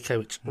Over. Okay.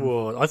 I thought you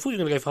were going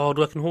to go for Hard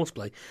Work and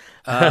Horseplay.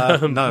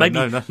 No.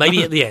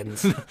 Maybe at the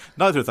end.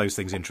 Neither of those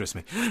things interest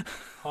me.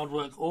 Hard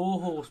Work or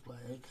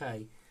Horseplay.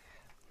 Okay.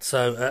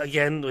 So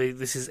again,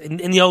 this is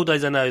in the old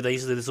days. I know they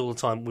used to do this all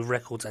the time with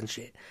records and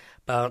shit.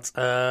 But it's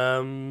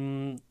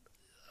the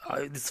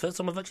first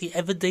time I've actually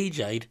ever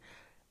DJ'd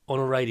on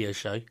a radio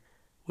show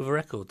with a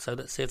record. So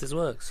let's see if this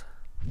works.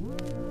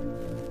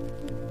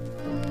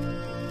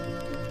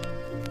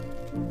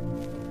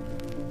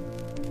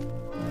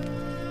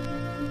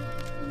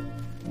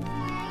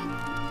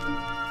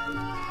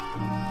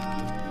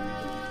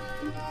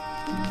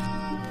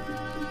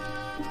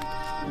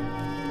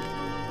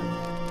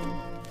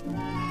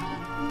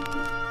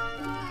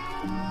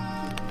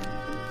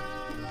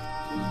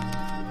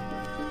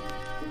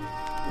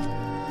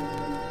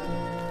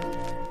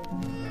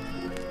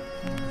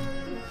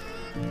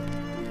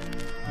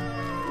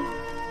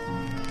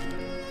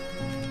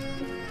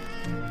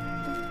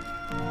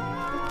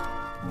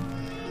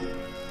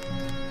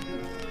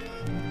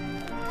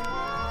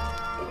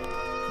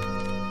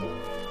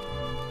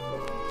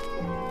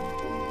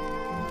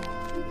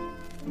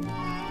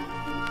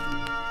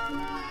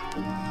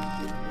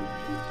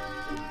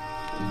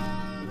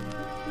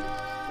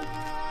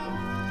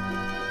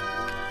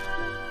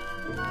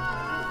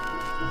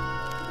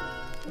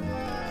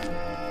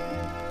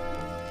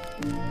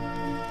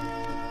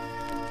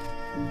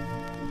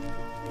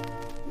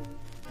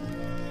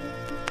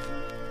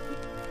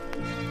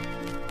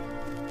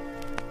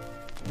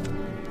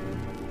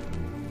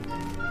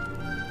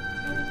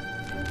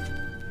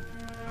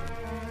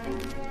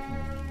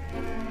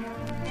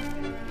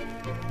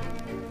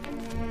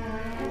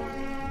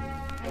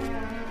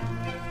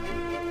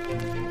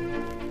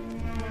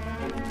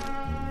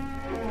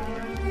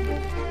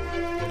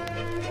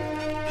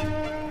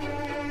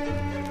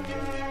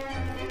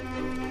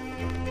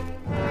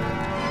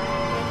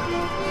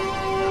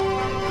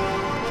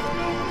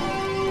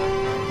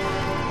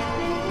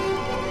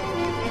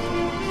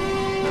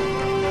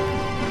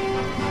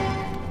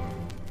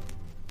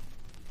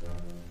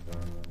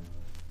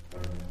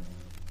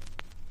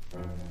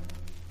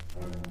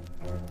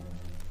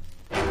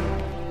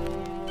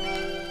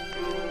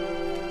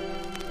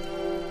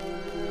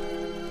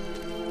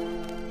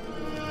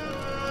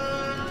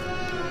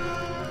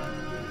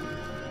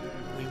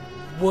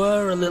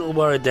 were a little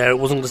worried there it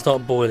wasn't going to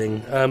start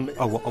boiling.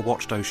 A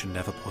watched ocean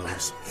never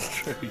boils.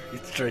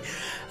 It's true.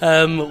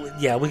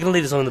 Yeah, we're going to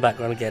leave this on in the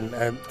background again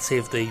and see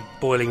if the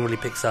boiling really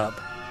picks up.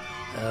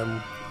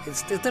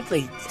 It's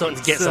definitely starting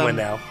to get somewhere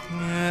now.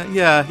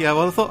 Yeah.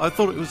 Well, I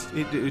thought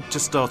it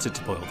just started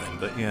to boil then,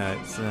 but yeah,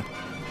 it's.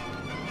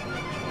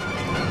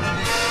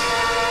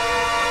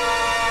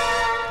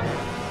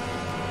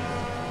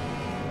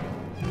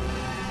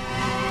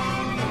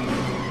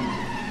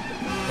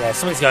 Yeah,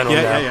 something's going on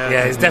now.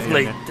 Yeah, it's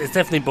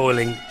definitely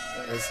boiling.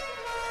 It's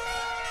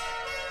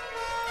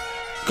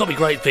got to be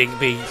great to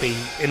be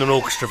in an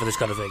orchestra for this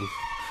kind of thing.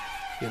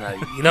 You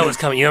know what's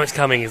coming. You know it's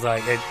coming. It's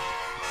like.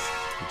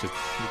 You're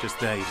just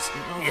there.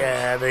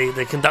 Yeah,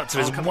 the conductor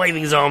is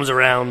waving his arms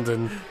around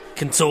and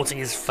contorting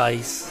his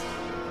face.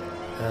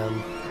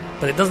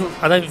 But it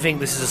doesn't. I don't think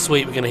this is a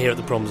suite we're going to hear at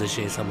the proms this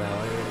year.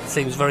 Somehow, it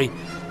seems very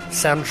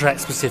soundtrack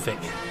specific.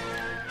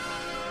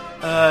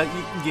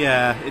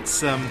 Yeah,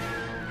 it's yeah.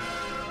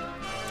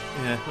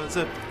 Well, it's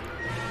a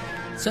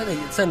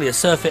certainly a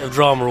surfeit of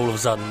drama. All of a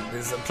sudden,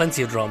 there's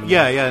plenty of drama.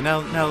 Yeah.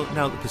 Now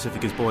the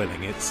Pacific is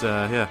boiling. It's we've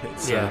got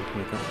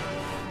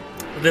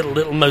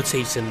little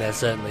motifs in there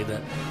certainly that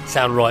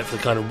sound right for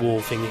the kind of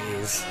war thing it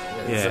is.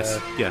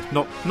 Yes,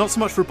 not so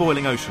much for a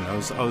boiling ocean. I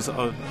was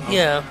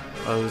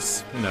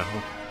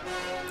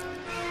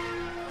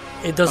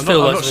It does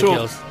feel like something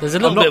else. There's a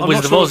little bit of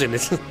Wizard of Oz in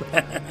this.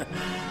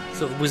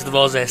 Sort of Wizard of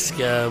Oz-esque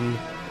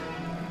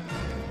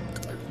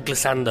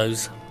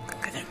glissandos.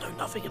 I don't know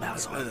nothing about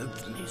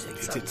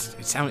music.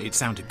 It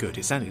sounded good.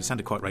 It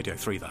sounded quite Radio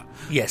 3, that.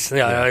 Yes,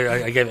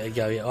 I gave it a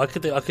go. Yeah. I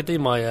could do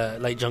my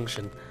Late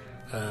Junction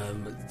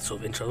sort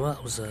of intro. Well,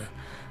 that was a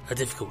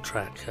difficult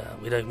track.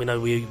 We know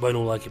we won't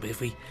all like it, but if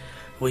we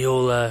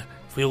all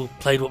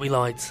played what we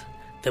liked,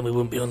 then we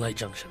wouldn't be on Late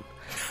Junction.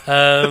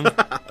 So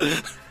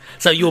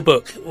your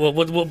book,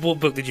 what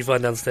book did you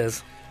find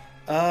downstairs?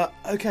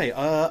 Okay.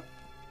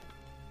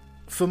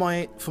 For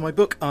my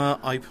book,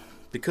 I've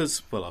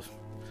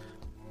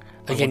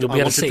again, you'll be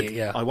able to see it.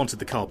 Yeah, I wanted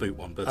the car boot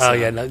one, but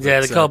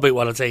the car boot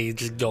one. I'll tell you,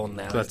 just gone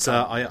now. But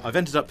I've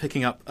ended up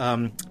picking up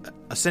A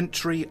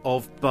Century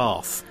of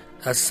Bath.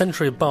 A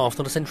Century of Bath,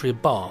 not A Century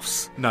of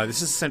Baths. No,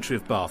 this is A Century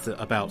of Bath,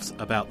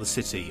 about the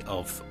city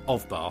of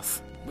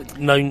Bath. With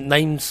no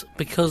names,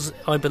 because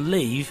I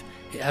believe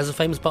it has a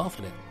famous bath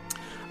in it.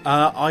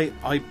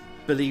 I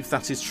believe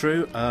that is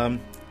true.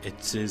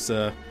 It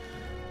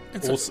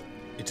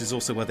is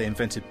also where they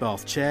invented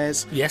Bath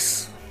chairs.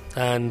 Yes,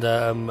 and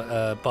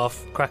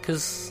Bath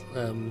crackers,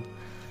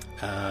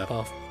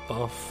 Bath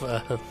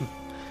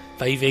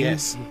bathing.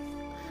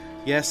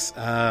 Yes.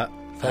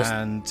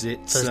 And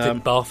it's first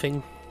did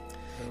bathing.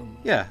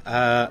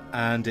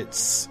 And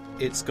it's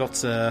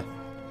got a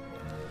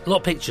lot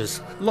of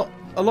pictures.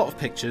 A lot of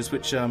pictures,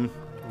 which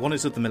one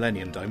is of the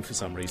Millennium Dome for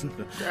some reason,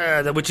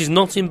 which is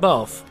not in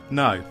Bath.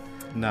 No,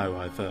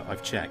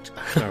 I've checked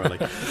thoroughly.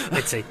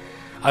 Pity.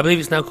 I believe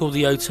it's now called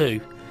the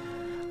O2.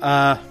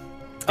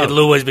 It'll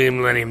always be a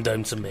Millennium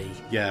Dome to me.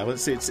 Yeah, well,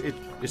 it's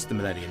the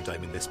Millennium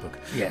Dome in this book.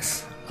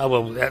 Yes. Oh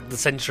well, the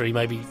century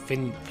maybe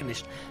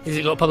finished. Has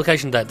it got a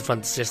publication date at the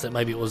front to suggest that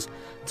maybe it was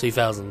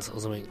 2000s or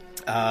something?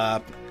 Yeah,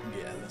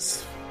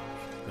 that's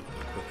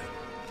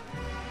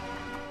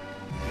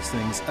these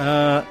things.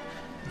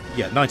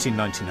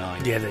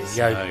 1999. Yeah, there you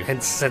go.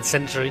 Hence said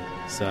century.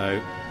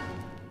 So,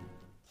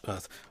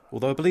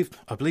 although I believe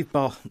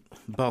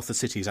Bath the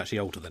city is actually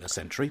older than a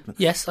century. But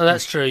yes,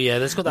 that's true. Yeah,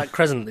 there's got that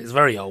crescent. It's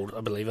very old,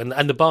 I believe,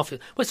 and the Bath. Well,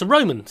 it's a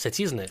Roman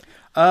city, isn't it?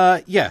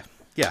 Yeah.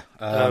 It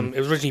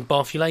was originally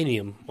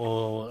Barthulanium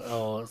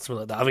or something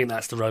like that. I think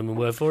that's the Roman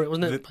word for it,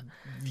 wasn't it?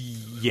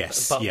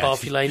 Yes.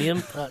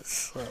 Barthulanium.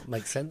 That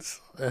makes sense.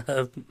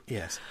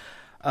 Yes.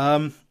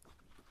 But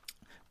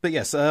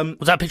yes. Was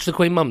that a picture of the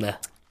Queen Mum there?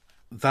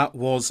 That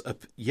was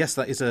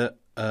that is a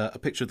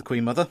picture of the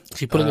Queen Mother.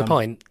 She's pulling a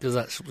pint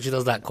because she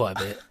does that quite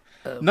a bit.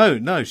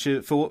 No. She,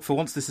 for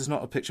once, this is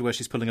not a picture where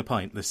she's pulling a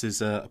pint. This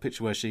is a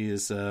picture where she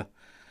is.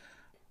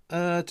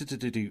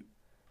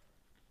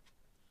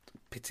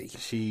 Pity.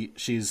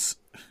 She's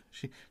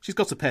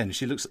got a pen.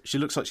 She looks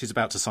like she's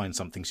about to sign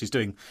something. She's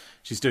doing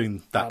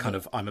that kind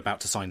of I'm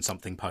about to sign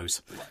something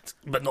pose,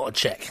 but not a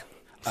check.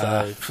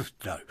 So,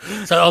 no.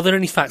 So, are there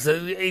any facts?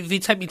 If you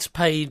take me to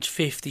page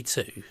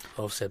 52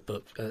 of said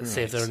book,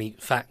 see if there are any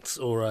facts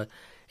or an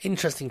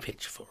interesting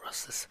picture for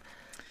us.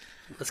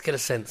 Let's get a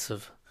sense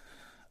of.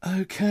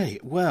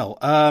 Okay, well,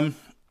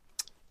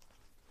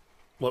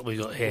 what we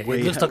got here. It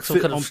looks like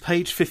some kind of. On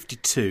page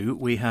 52,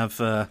 we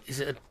have. Is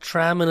it a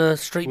tram and a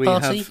street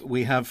party?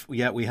 We have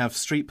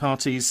street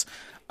parties.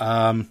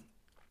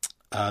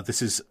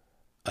 This is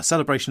a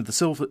celebration of the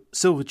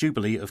silver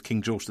jubilee of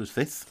King George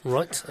V.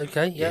 Right.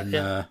 Okay.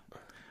 Yeah.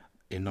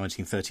 In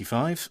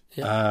 1935,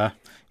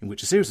 in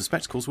which a series of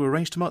spectacles were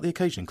arranged to mark the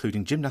occasion,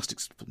 including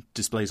gymnastics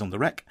displays on the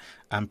Wreck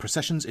and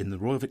processions in the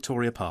Royal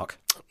Victoria Park.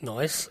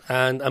 Nice.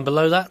 And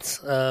below that,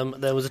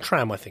 there was a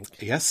tram, I think.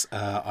 Yes.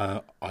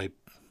 I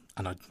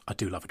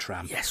do love a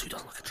tram. Yes, who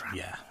doesn't like a tram?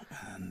 Yeah.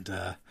 And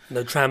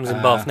no trams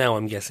in Bath now,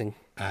 I'm guessing.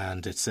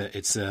 And it's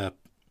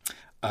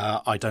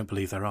I don't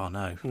believe there are.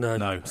 No.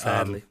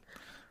 Sadly.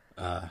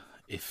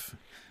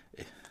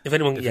 If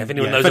anyone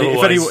knows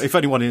otherwise, if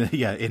anyone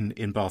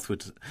in Bath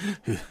who's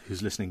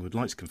listening would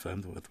like to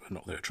confirm whether or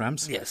not there are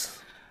trams. Yes.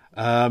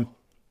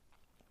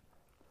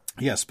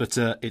 Yes, but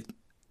the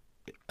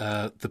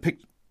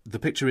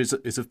picture is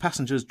of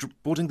passengers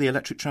boarding the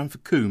electric tram for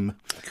Coombe.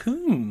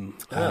 Coombe.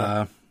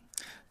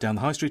 Down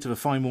the high street of a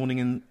fine morning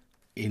in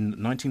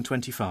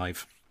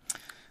 1925.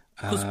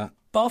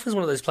 Bath is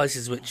one of those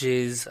places which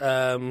is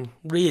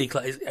really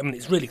close. I mean,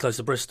 it's really close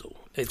to Bristol.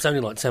 It's only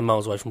like 10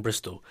 miles away from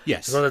Bristol.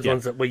 Yes, it's one of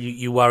those ones where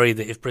you worry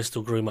that if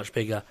Bristol grew much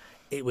bigger,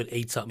 it would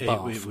eat up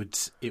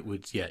Bath. It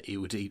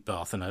would eat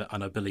Bath, and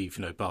I believe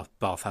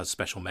Bath has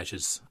special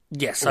measures.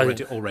 Yes,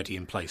 already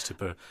in place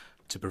to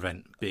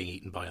prevent being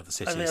eaten by other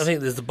cities. I think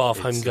there's the Bath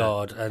Home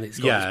Guard, and it's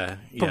got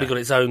probably got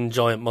its own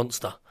giant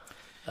monster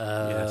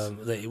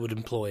that it would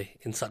employ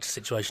in such a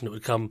situation. It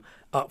would come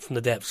up from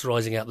the depths,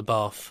 rising out the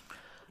bath.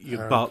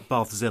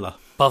 Bathzilla.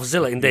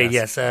 Bathzilla, indeed,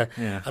 yes.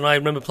 And I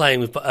remember playing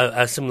with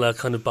a similar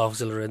kind of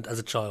Bathzilla as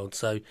a child,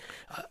 so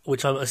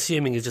which I'm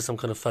assuming is just some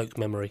kind of folk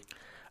memory.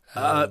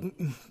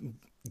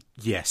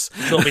 Yes.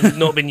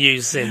 Not been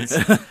used since.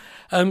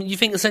 You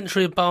think the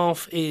Century of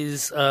Bath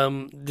is...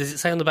 does it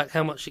say on the back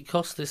how much it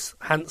costs, this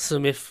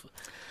handsome, if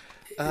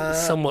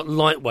somewhat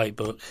lightweight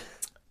book?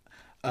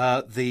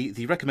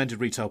 The recommended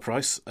retail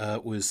price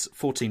was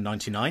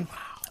 $14.99.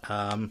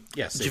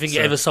 Yes. Do you think it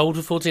ever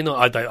sold for $14?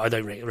 I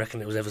don't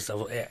reckon it was ever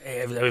sold.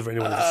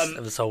 Anyone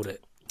ever sold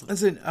it.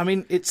 As in, I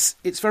mean, it's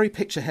very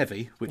picture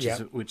heavy, which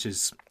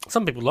is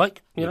some people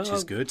like,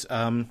 is good.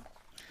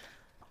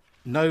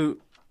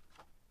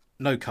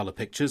 No colour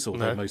pictures,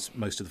 although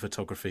most of the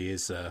photography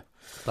is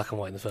black and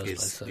white in the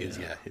first place.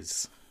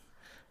 Is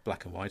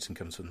black and white and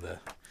comes from the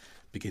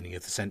beginning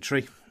of the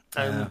century.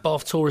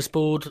 Bath tourist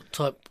board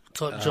type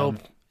job.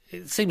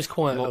 It seems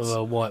quite of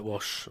a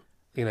whitewash.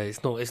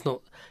 It's not.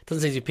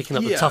 Doesn't seem to be picking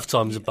up the tough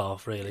times of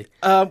Bath, really.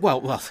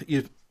 Well,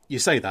 you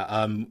say that.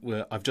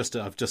 I've just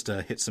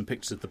hit some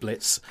pictures of the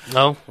Blitz.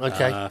 Oh,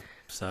 okay.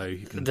 So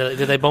you can... did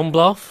they bomb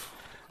Bath?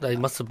 They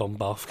must have bombed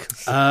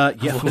Bath. There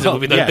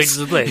would be no pictures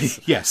of Blitz.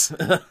 Yes.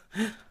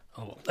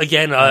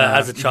 Again,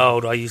 as a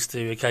child, I used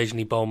to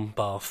occasionally bomb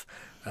Bath.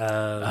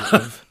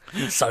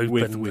 Soap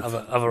and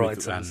other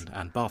items.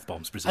 And bath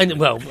bombs,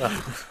 presumably.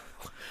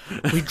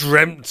 We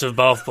dreamt of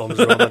bath bombs.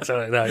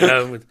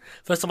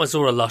 First time I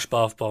saw a Lush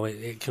bath bomb,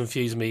 it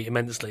confused me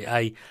immensely.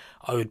 I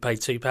would pay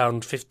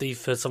 £2.50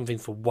 for something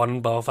for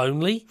one bath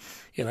only.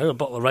 A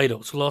bottle of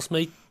Radox will last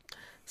me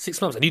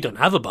 6 months, and you don't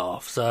have a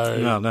bath, so...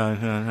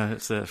 No,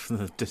 it's a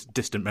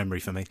distant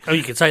memory for me. Oh,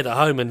 you could take that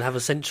home and have a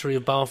century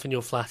of bath in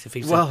your flat if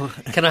you said,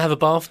 can I have a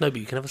bath? No,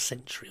 but you can have a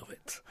century of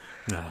it.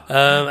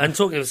 No. And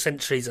talking of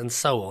centuries and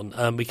so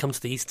on, we come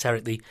to the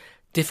esoteric, the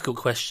difficult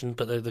question,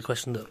 but the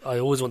question that I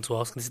always want to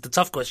ask, and this is the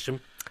tough question.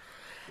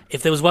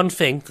 If there was one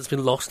thing that's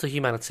been lost to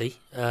humanity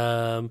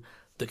that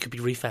could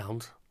be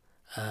refound,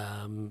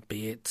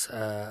 be it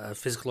a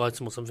physical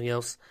item or something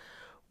else,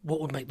 what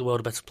would make the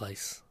world a better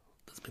place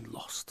that's been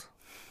lost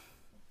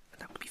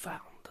and that would be found?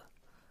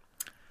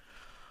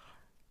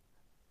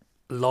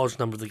 A large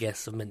number of the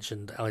guests have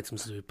mentioned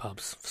items to do with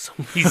pubs for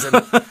some reason.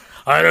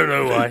 I don't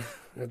know why.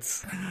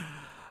 It's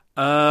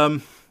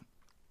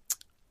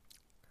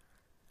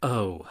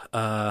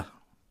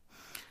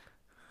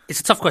it's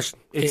a tough question.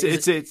 It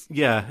is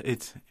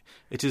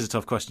a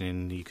tough question,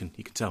 and you can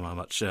tell how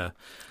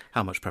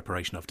much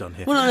preparation I've done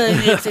here. Well,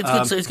 it's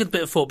good. So it's a good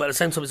bit of thought, but at the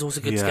same time, it's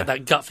also good to get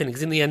that gut feeling.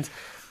 Because in the end,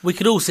 we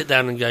could all sit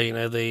down and go,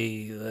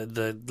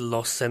 the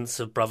lost sense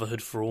of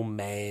brotherhood for all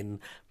men.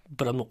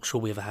 But I'm not sure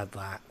we ever had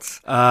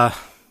that.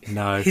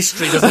 No,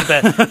 history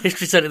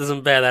certainly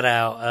doesn't bear that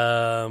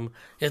out.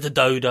 The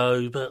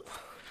dodo, but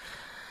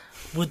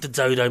would the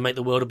dodo make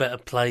the world a better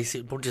place?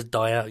 It would probably just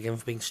die out again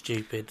for being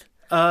stupid.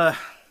 Yeah,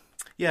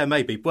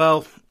 maybe.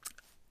 Well,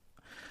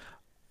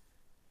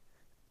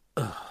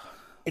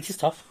 it is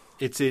tough.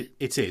 It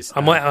is.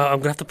 I'm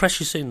going to have to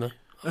press you soon, though.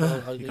 You're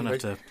going to have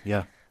to,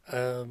 yeah.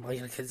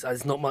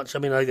 It's not much. I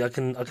mean, I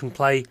can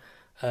play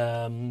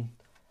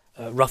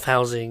rough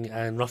housing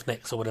and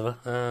roughnecks or whatever.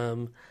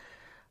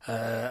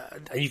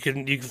 And you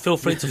can feel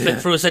free to flip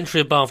through a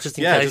century of Bath just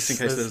in case.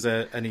 Just in case there's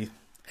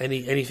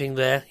anything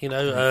there.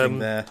 Anything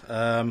there.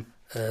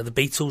 The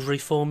Beatles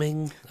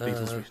reforming.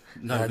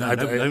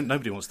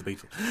 Nobody wants the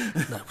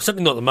Beatles. No,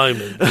 certainly not at the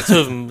moment.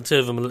 The two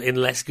of them in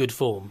less good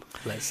form,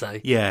 let's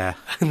say. Yeah,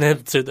 and they're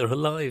the two that are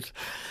alive.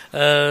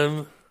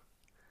 An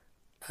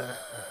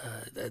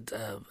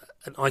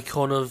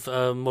icon of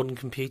modern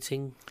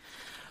computing.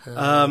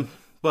 Yes.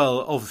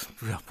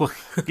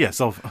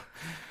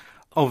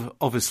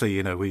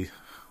 Obviously,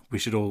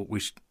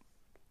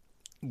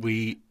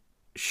 we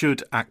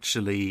should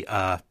actually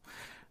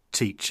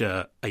teach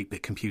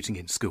 8-bit computing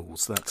in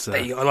schools. That's There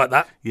you go. I like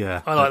that.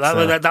 yeah. I like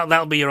that's, that.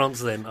 That'll be your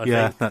answer then. I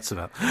yeah, think. that's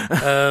about.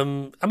 I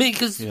mean,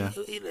 because Yeah.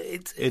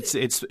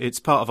 It's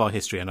part of our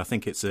history, and I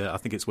think it's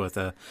worth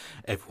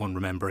everyone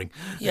remembering.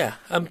 yeah,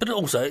 but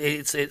also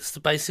it's the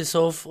basis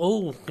of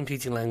all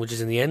computing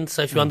languages in the end.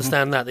 So if you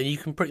understand that, then you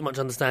can pretty much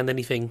understand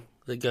anything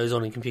that goes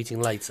on in computing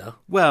later.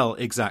 Well,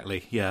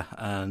 exactly, yeah,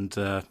 and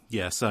so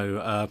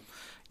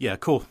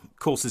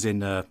courses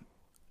in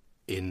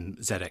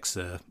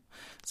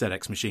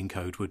ZX machine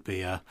code would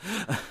be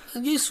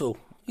Useful.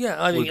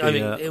 Yeah, I think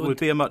it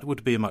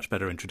would be a much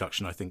better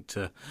introduction, I think,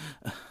 to.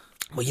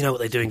 Well, you know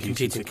what they do in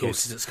Computing computing for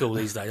courses at school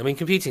these days. I mean,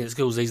 computing at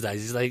schools these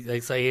days is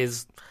they say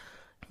here's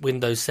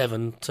Windows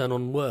 7, turn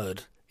on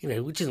Word.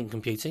 Which isn't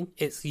computing.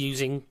 It's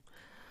using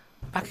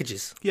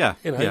packages. Yeah,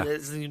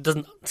 It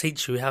doesn't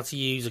teach you how to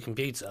use a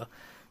computer.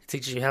 It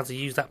teaches you how to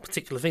use that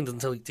particular thing. It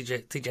doesn't teach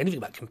you anything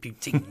about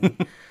computing.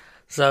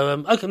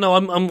 So okay, no,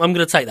 I'm going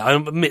to take that.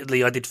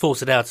 Admittedly, I did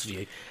force it out of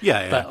you.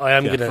 Yeah. But I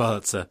am yeah,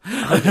 going to.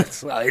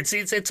 Well,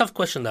 it's a tough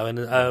question though,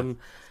 and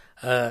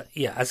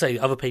I say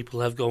other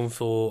people have gone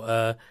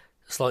for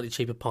slightly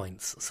cheaper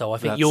pints. So I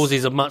think yours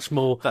is a much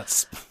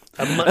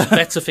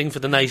better thing for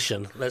the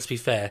nation. Let's be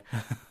fair,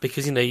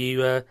 because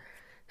you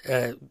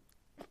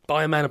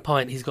buy a man a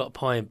pint, he's got a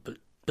pint,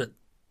 but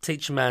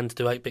teach a man to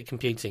do 8-bit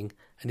computing,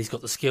 and he's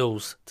got the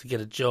skills to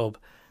get a job,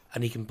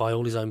 and he can buy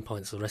all his own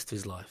pints for the rest of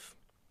his life.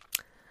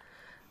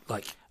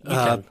 Like you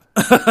can,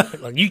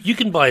 you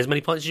can buy as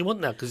many pints as you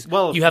want now because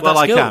you have that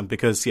skill. I can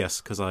because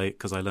I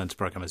learned to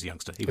program as a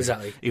youngster.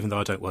 Even though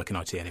I don't work in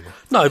IT anymore.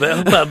 No,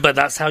 but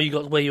that's how you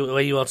got where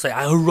you are today.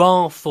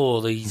 Hurrah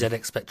for the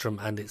ZX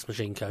Spectrum and its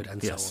machine code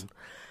and so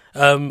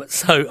on.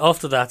 So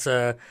after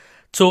that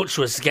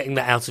tortuous getting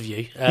that out of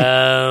you,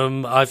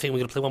 I think we're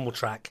going to play one more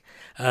track.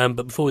 But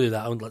before we do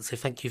that, I would like to say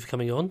thank you for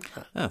coming on.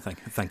 Thank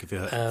you for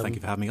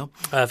having me on.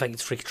 Thank you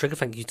to Freaky Trigger.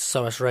 Thank you to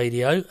SOAS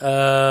Radio.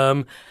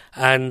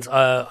 And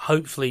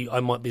hopefully, I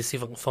might be see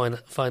if I can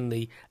find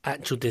the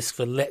actual disc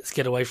for Let's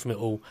Get Away From It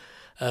All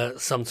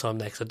sometime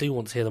next. I do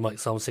want to hear the Mike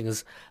Salm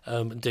singers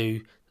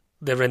do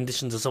their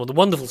renditions of some of the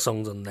wonderful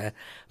songs on there.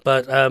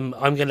 But I'm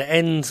going to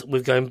end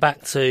with going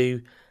back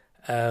to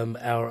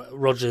our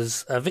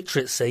Rogers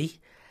Victory at Sea,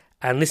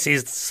 and this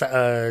is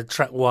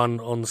track 1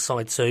 on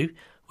side 2,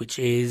 which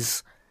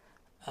is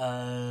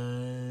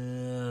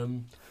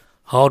Hard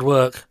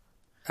Work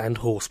and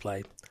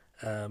Horseplay.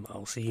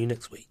 I'll see you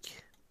next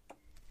week.